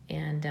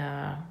and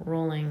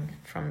rolling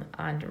from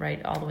on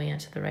right all the way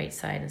onto the right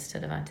side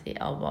instead of onto the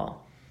elbow.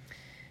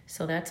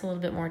 So that's a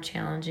little bit more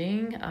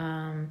challenging.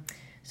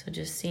 So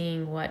just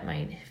seeing what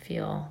might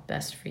feel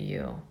best for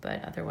you.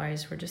 But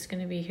otherwise, we're just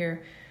going to be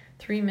here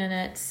 3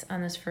 minutes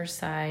on this first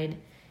side,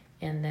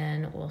 and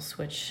then we'll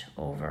switch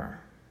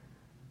over.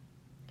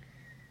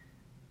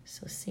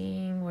 So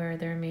seeing where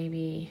there may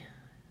be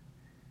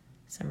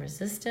some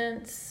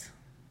resistance,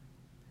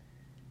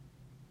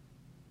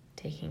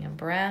 taking a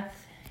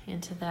breath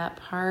into that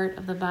part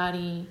of the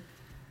body,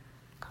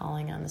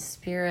 calling on the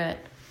spirit.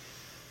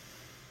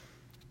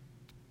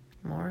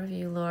 More of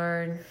you,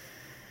 Lord.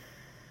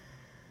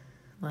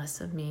 Less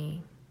of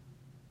me.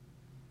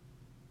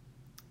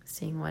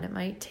 Seeing what it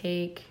might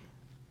take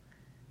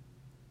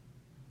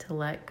to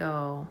let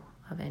go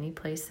of any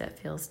place that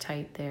feels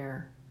tight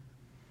there.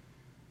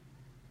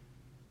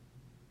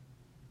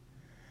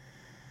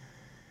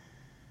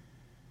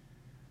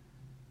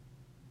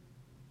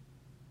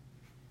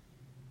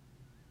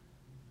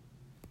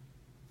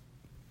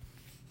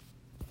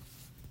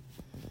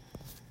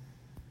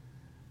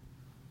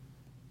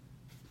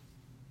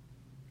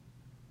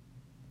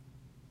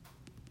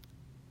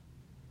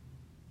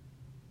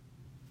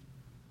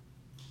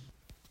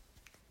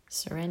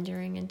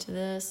 Surrendering into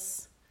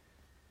this.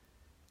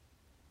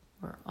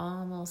 We're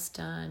almost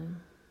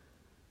done.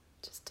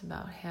 Just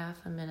about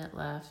half a minute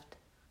left.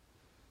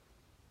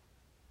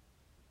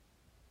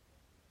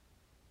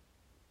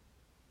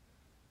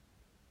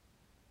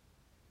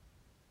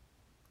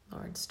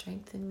 Lord,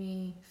 strengthen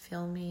me,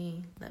 fill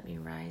me, let me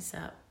rise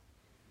up.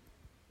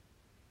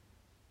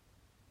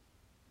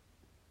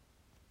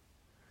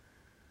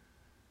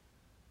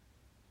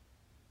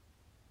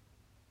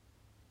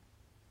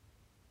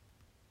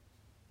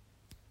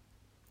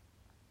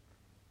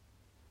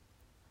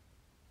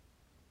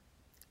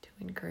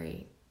 Doing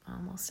great,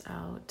 almost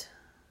out.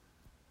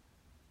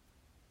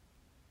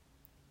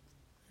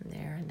 And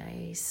there, a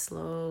nice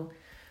slow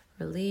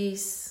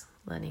release,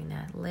 letting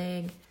that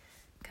leg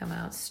come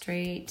out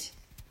straight,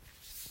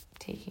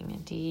 taking a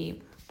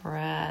deep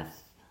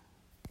breath,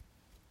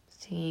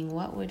 seeing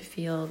what would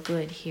feel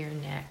good here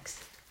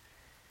next.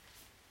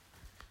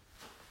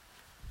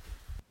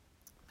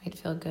 Might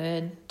feel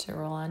good to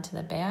roll onto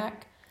the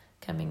back,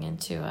 coming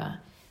into a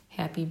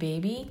happy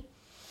baby.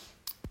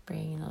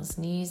 Bringing those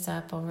knees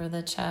up over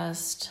the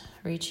chest,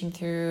 reaching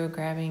through,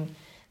 grabbing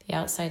the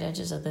outside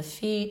edges of the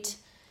feet,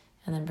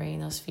 and then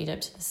bringing those feet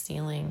up to the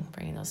ceiling,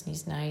 bringing those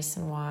knees nice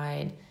and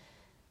wide,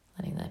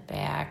 letting the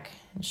back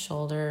and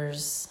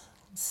shoulders,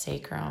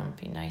 sacrum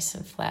be nice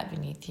and flat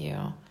beneath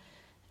you.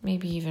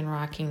 Maybe even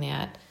rocking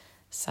that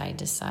side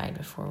to side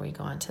before we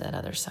go on to that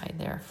other side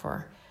there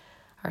for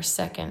our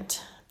second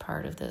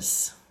part of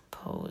this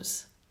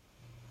pose.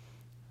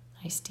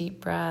 Nice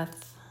deep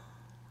breath,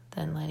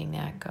 then letting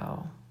that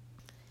go.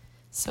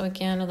 So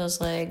again, with those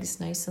legs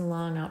nice and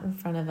long out in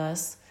front of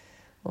us,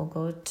 we'll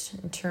go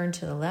turn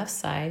to the left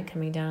side,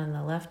 coming down on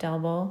the left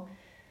elbow.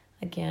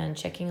 Again,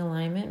 checking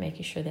alignment,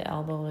 making sure the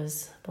elbow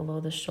is below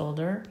the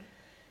shoulder.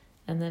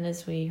 And then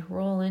as we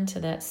roll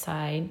into that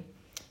side,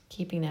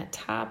 keeping that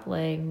top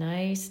leg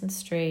nice and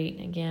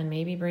straight. Again,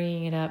 maybe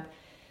bringing it up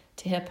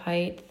to hip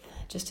height,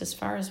 just as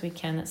far as we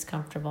can that's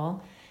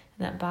comfortable.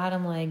 And that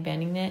bottom leg,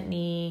 bending that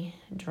knee,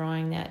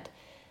 drawing that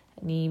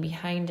knee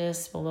behind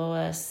us, below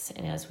us,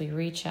 and as we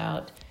reach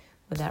out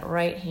with that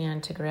right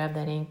hand to grab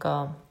that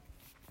ankle,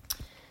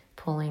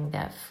 pulling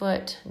that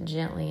foot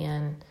gently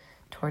in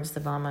towards the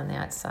bum on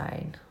that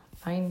side.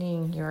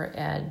 Finding your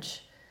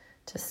edge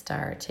to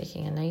start,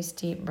 taking a nice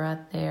deep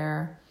breath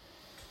there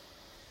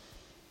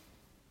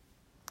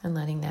and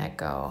letting that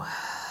go.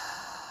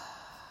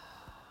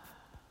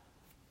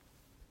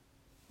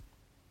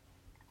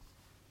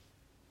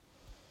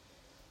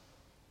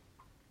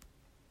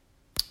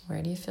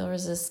 Where do you feel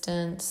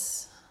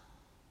resistance?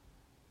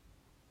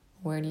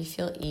 Where do you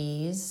feel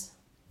ease?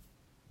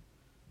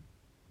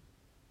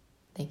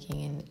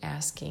 Thinking and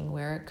asking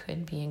where it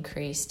could be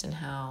increased and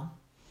how.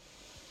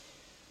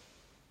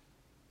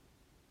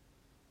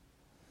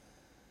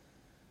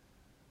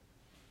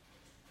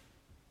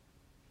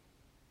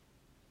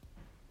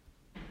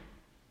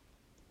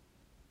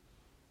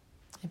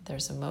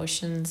 there's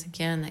emotions,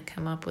 again, that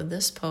come up with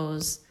this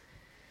pose,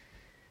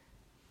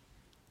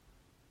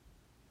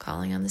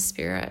 calling on the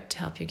Spirit to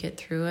help you get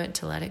through it,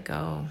 to let it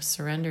go,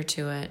 surrender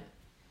to it.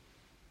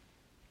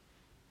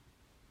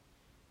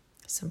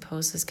 Some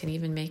poses can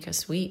even make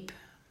us weep.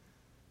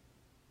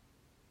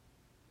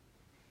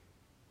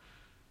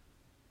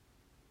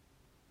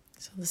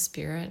 So the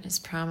Spirit, His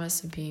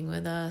promise of being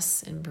with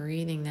us and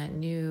breathing that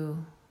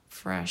new,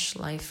 fresh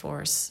life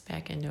force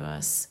back into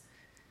us,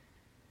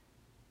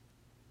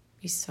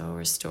 be so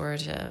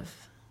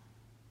restorative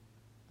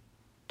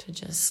to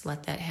just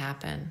let that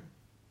happen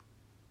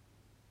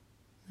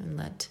and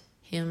let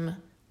Him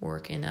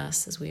work in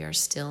us as we are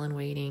still and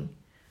waiting.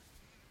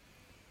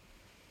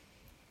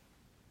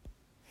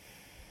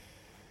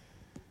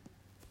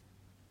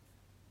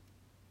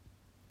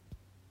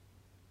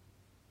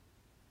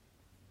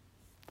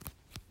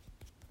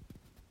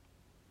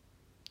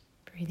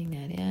 Breathing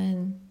that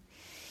in,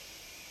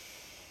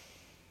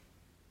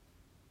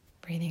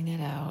 breathing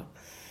that out.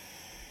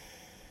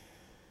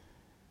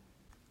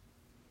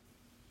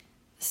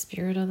 The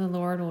Spirit of the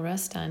Lord will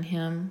rest on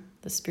him,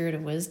 the Spirit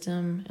of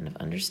wisdom and of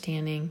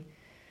understanding,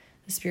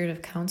 the Spirit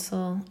of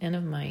counsel and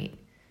of might,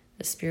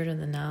 the Spirit of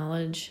the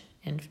knowledge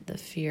and the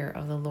fear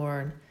of the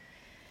Lord.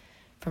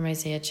 From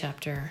Isaiah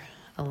chapter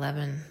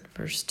 11,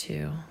 verse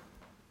 2.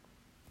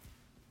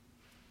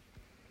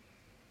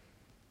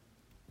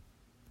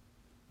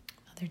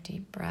 Another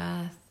deep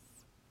breath.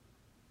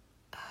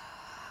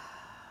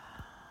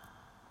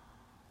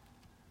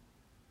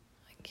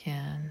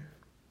 Again,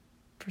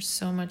 for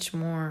so much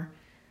more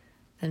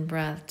than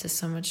breath, to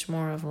so much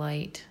more of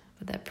light,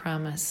 but that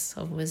promise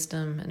of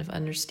wisdom and of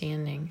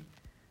understanding,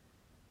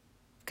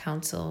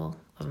 counsel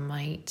of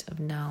might, of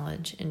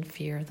knowledge and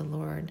fear of the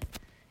Lord.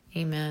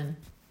 Amen.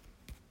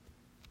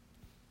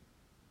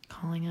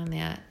 Calling on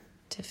that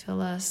to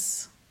fill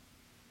us,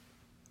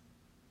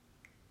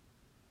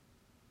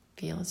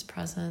 feel His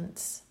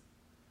presence,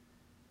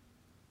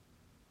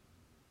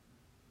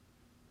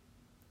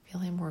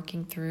 feel Him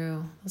working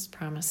through those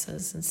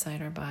promises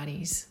inside our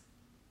bodies.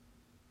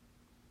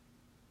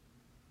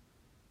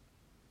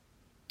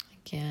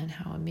 Again,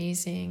 how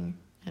amazing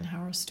and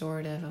how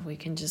restorative if we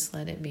can just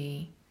let it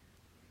be.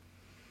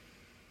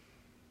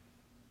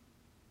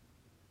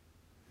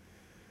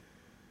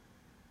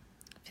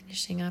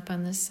 Finishing up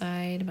on this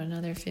side, about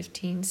another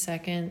 15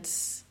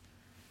 seconds.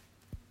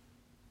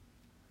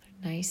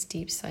 A nice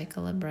deep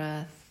cycle of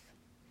breath.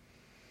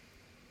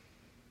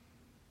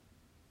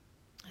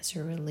 As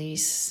we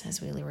release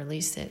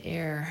that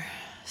air,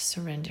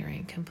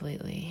 surrendering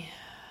completely.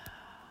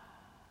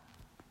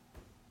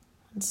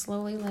 And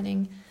slowly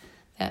letting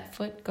that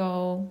foot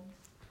go,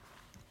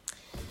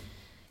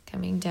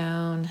 coming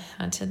down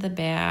onto the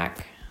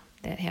back.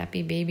 That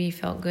happy baby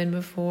felt good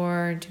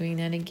before, doing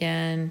that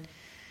again.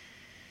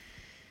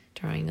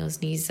 Drawing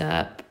those knees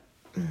up,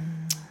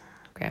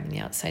 grabbing the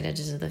outside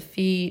edges of the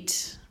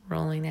feet,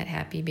 rolling that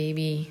happy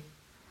baby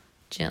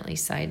gently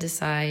side to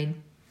side.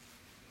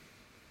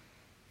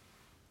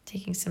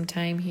 Taking some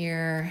time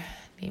here,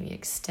 maybe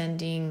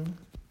extending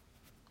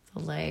the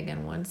leg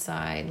on one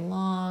side,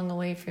 long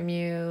away from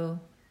you,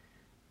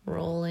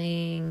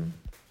 rolling,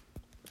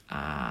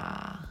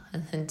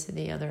 and then to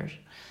the other,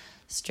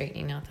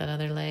 straightening out that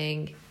other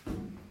leg,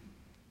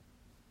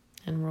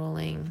 and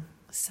rolling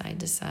side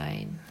to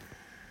side.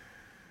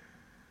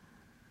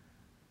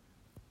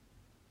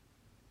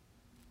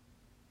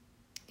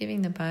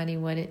 Giving the body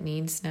what it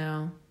needs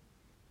now.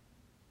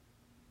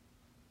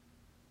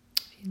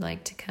 If you'd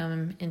like to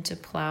come into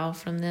plow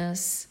from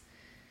this,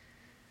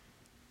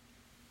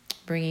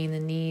 bringing the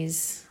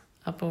knees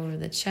up over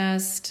the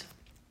chest,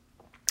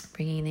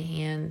 bringing the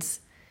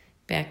hands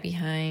back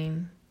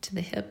behind to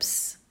the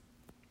hips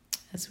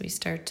as we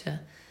start to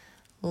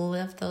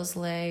lift those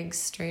legs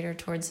straighter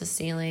towards the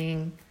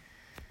ceiling.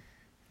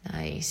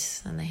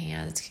 Nice. And the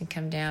hands can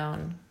come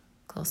down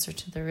closer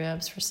to the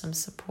ribs for some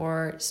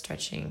support,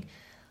 stretching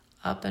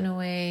up and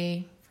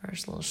away for a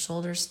little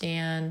shoulder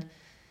stand,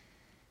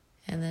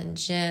 and then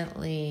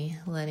gently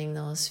letting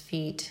those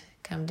feet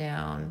come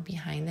down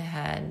behind the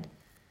head,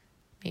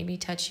 maybe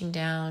touching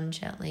down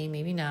gently,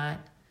 maybe not.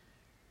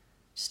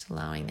 Just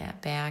allowing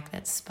that back,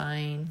 that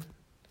spine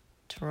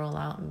to roll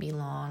out and be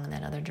long in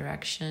that other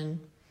direction.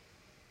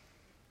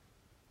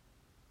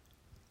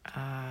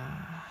 And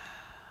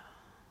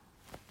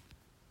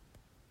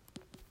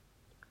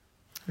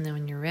then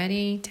when you're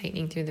ready,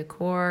 tightening through the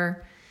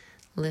core,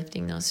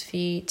 lifting those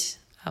feet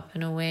up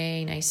and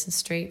away, nice and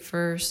straight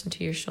first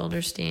into your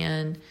shoulder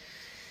stand.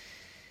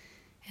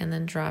 And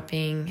then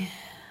dropping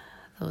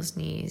those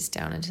knees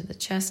down into the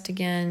chest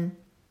again.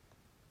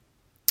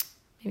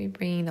 Maybe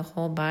bringing the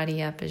whole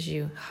body up as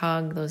you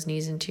hug those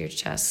knees into your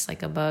chest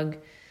like a bug,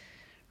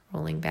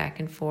 rolling back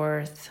and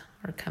forth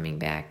or coming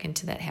back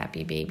into that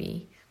happy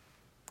baby.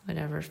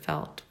 Whatever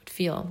would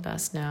feel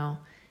best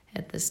now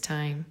at this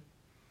time.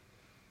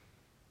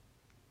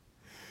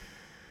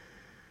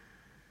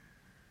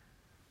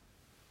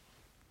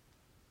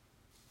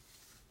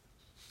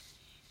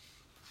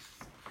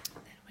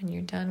 When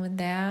you're done with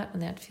that,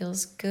 when that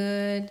feels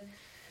good,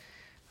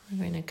 We're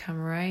going to come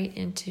right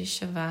into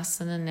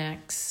Shavasana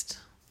next.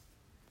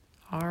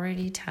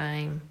 Already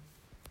time.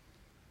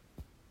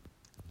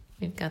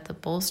 We've got the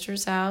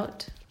bolsters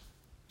out.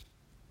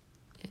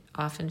 It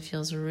often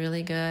feels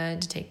really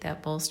good to take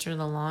that bolster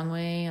the long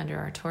way under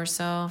our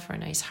torso for a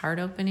nice heart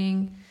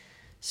opening.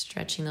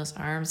 Stretching those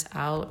arms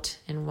out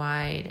and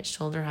wide at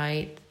shoulder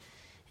height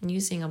and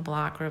using a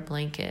block or a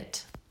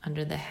blanket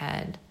under the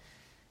head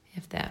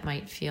if that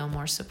might feel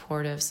more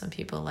supportive. Some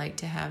people like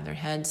to have their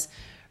heads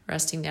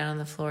resting down on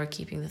the floor,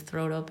 keeping the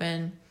throat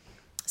open.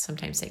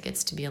 Sometimes it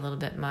gets to be a little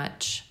bit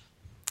much.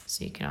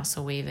 So you can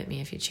also wave at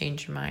me if you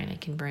change your mind. I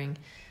can bring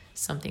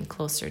something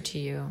closer to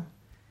you.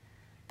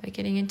 But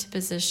getting into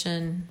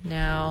position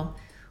now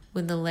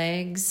with the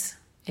legs,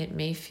 it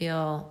may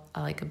feel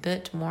like a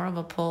bit more of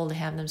a pull to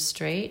have them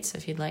straight. So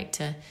if you'd like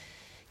to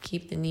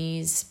keep the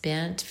knees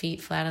bent,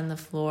 feet flat on the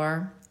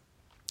floor,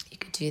 you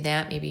could do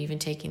that. Maybe even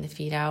taking the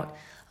feet out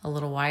a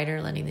little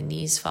wider, letting the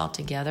knees fall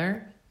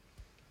together.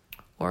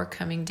 Or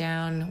coming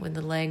down with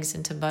the legs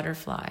into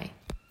butterfly,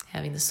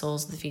 having the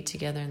soles of the feet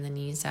together and the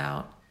knees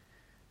out.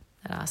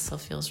 That also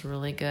feels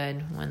really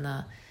good when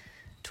the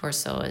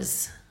torso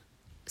is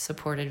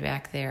supported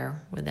back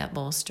there with that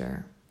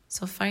bolster.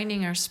 So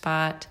finding our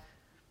spot,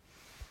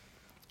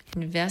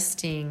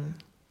 investing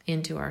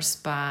into our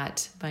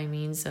spot by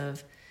means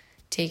of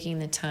taking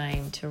the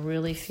time to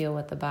really feel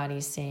what the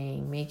body's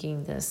saying,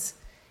 making this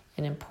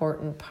an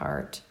important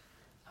part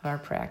of our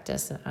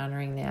practice and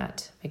honoring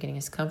that by getting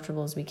as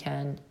comfortable as we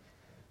can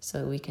so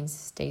that we can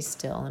stay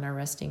still in our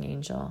resting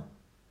angel.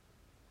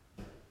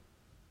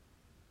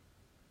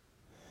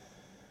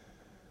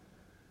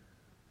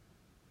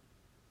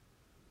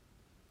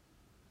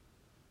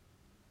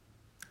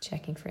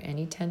 Checking for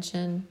any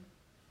tension.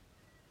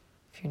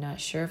 If you're not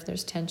sure if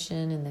there's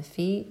tension in the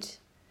feet,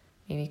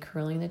 maybe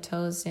curling the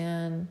toes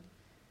in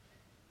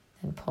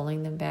and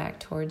pulling them back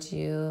towards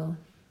you,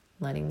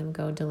 letting them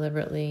go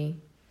deliberately.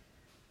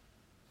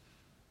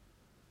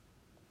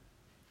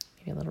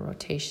 Maybe a little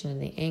rotation in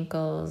the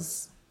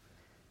ankles,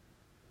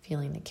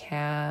 feeling the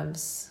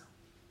calves,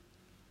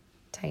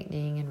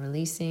 tightening and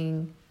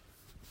releasing.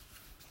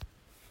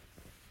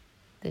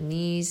 The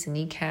knees, the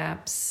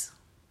kneecaps.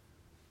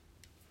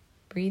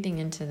 Breathing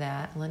into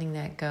that, letting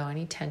that go,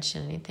 any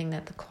tension, anything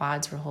that the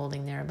quads were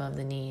holding there above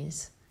the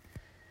knees.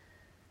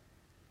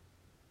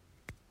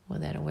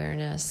 With that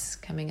awareness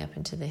coming up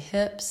into the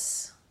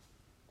hips.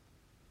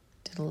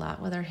 Did a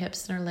lot with our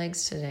hips and our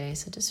legs today,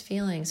 so just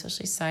feeling,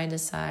 especially side to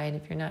side.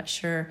 If you're not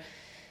sure,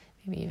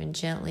 maybe even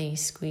gently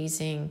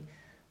squeezing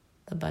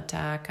the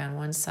buttock on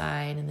one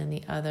side and then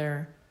the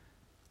other,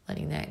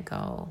 letting that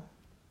go.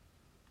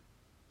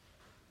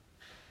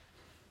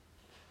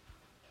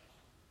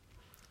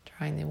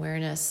 Drawing the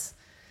awareness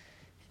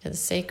into the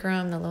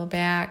sacrum, the low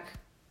back,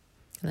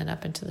 and then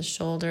up into the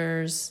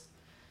shoulders.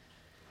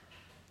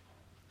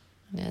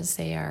 And as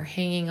they are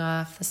hanging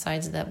off the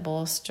sides of that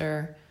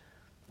bolster,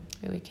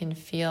 we can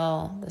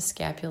feel the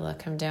scapula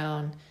come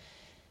down.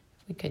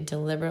 We could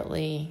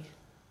deliberately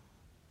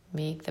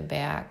make the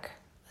back,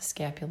 the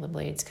scapula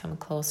blades come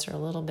closer a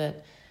little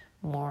bit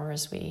more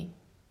as we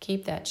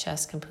keep that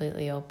chest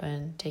completely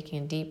open,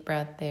 taking a deep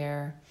breath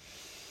there.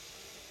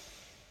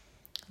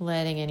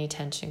 Letting any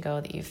tension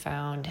go that you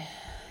found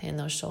in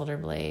those shoulder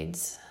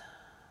blades.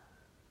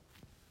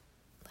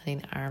 Letting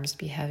the arms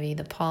be heavy,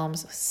 the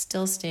palms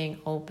still staying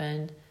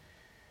open.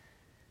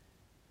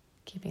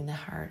 Keeping the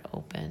heart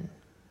open.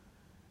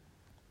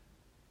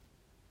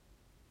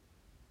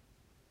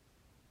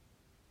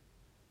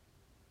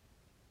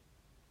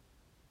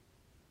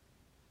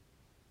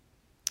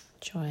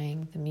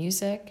 Enjoying the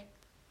music,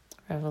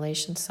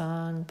 Revelation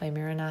Song by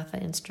Maranatha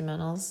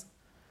Instrumentals.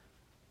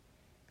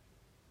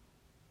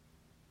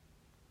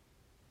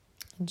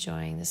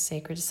 Enjoying the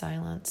sacred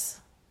silence.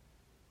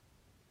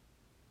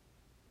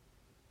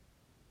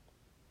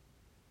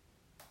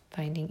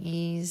 Finding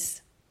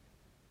ease,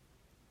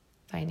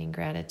 finding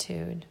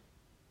gratitude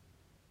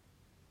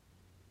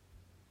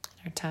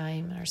in our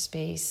time, our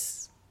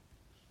space,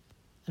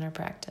 and our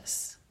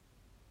practice.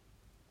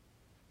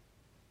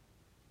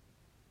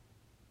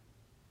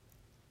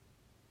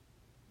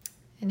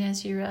 And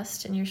as you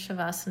rest in your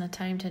Shavasana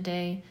time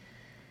today,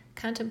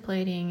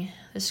 contemplating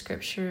the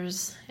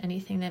scriptures,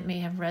 anything that may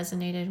have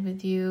resonated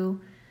with you,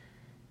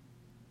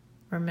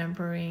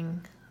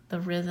 remembering the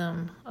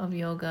rhythm of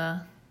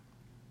yoga,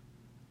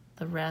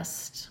 the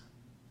rest,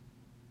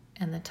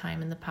 and the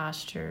time in the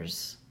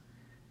postures,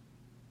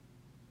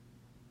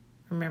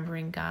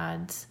 remembering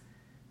God's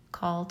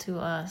call to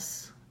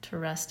us to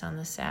rest on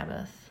the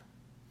Sabbath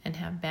and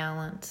have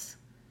balance,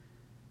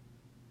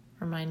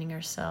 reminding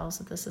ourselves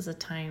that this is a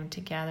time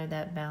to gather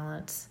that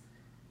balance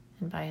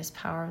and by His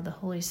power of the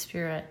Holy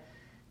Spirit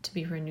to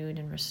be renewed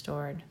and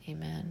restored.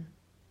 Amen.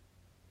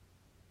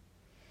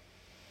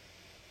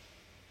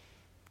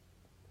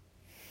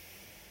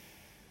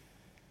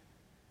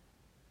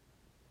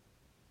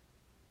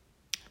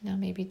 Now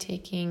maybe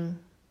taking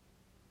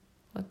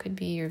what could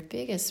be your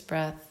biggest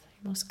breath,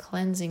 your most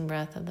cleansing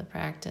breath of the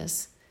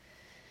practice,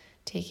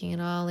 taking it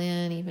all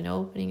in, even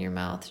opening your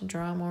mouth to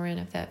draw more in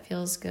if that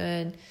feels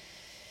good.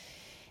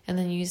 And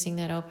then using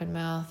that open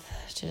mouth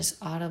to just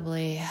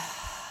audibly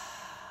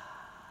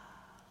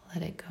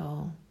let it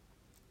go.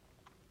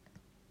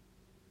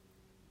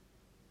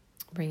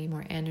 Bringing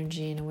more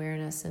energy and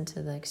awareness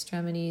into the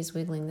extremities,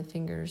 wiggling the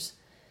fingers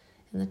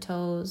and the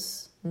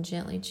toes, and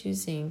gently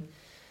choosing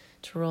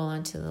to roll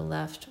onto the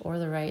left or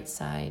the right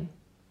side,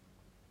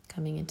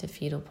 coming into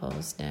fetal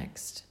pose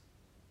next.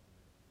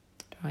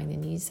 Drawing the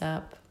knees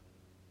up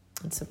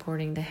and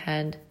supporting the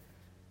head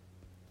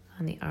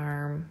on the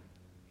arm,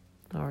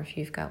 or if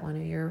you've got one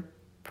of your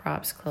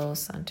props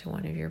close, onto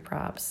one of your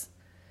props.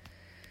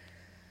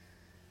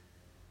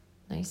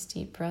 Nice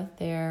deep breath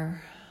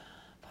there,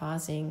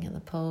 pausing in the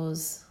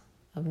pose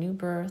of new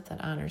birth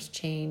that honors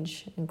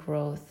change and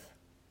growth.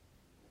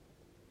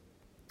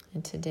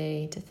 And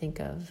today to think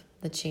of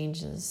the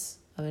changes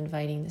of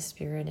inviting the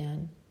Spirit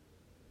in,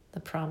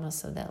 the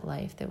promise of that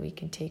life that we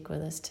can take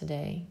with us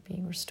today,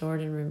 being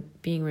restored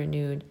and being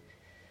renewed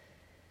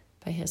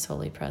by His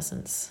holy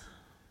presence.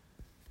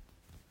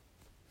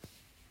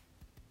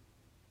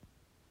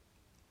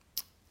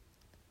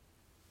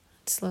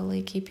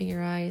 Slowly keeping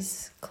your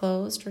eyes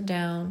closed or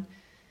down,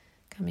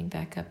 coming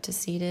back up to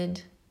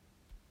seated,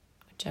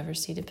 whichever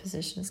seated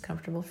position is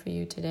comfortable for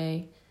you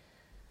today.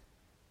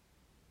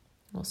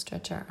 We'll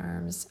stretch our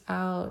arms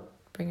out,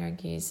 bring our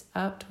gaze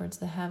up towards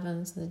the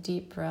heavens, the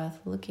deep breath,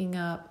 looking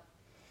up,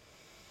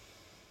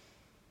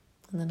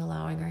 and then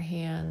allowing our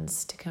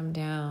hands to come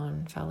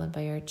down, followed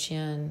by our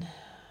chin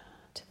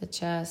to the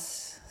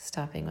chest,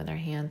 stopping with our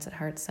hands at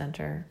heart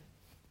center.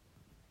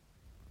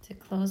 To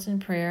close in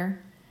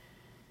prayer,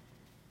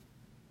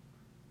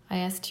 I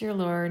ask, dear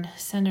Lord,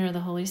 Sender of the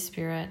Holy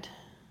Spirit,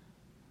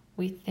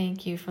 we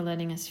thank you for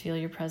letting us feel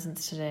your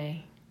presence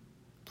today.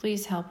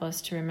 Please help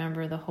us to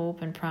remember the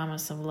hope and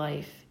promise of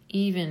life,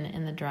 even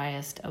in the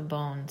driest of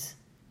bones.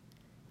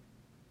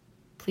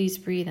 Please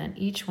breathe on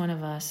each one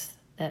of us,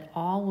 that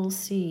all will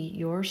see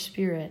your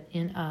Spirit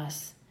in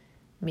us,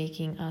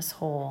 making us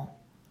whole.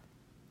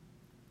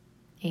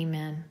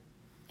 Amen.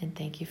 And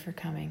thank you for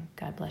coming.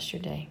 God bless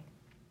your day.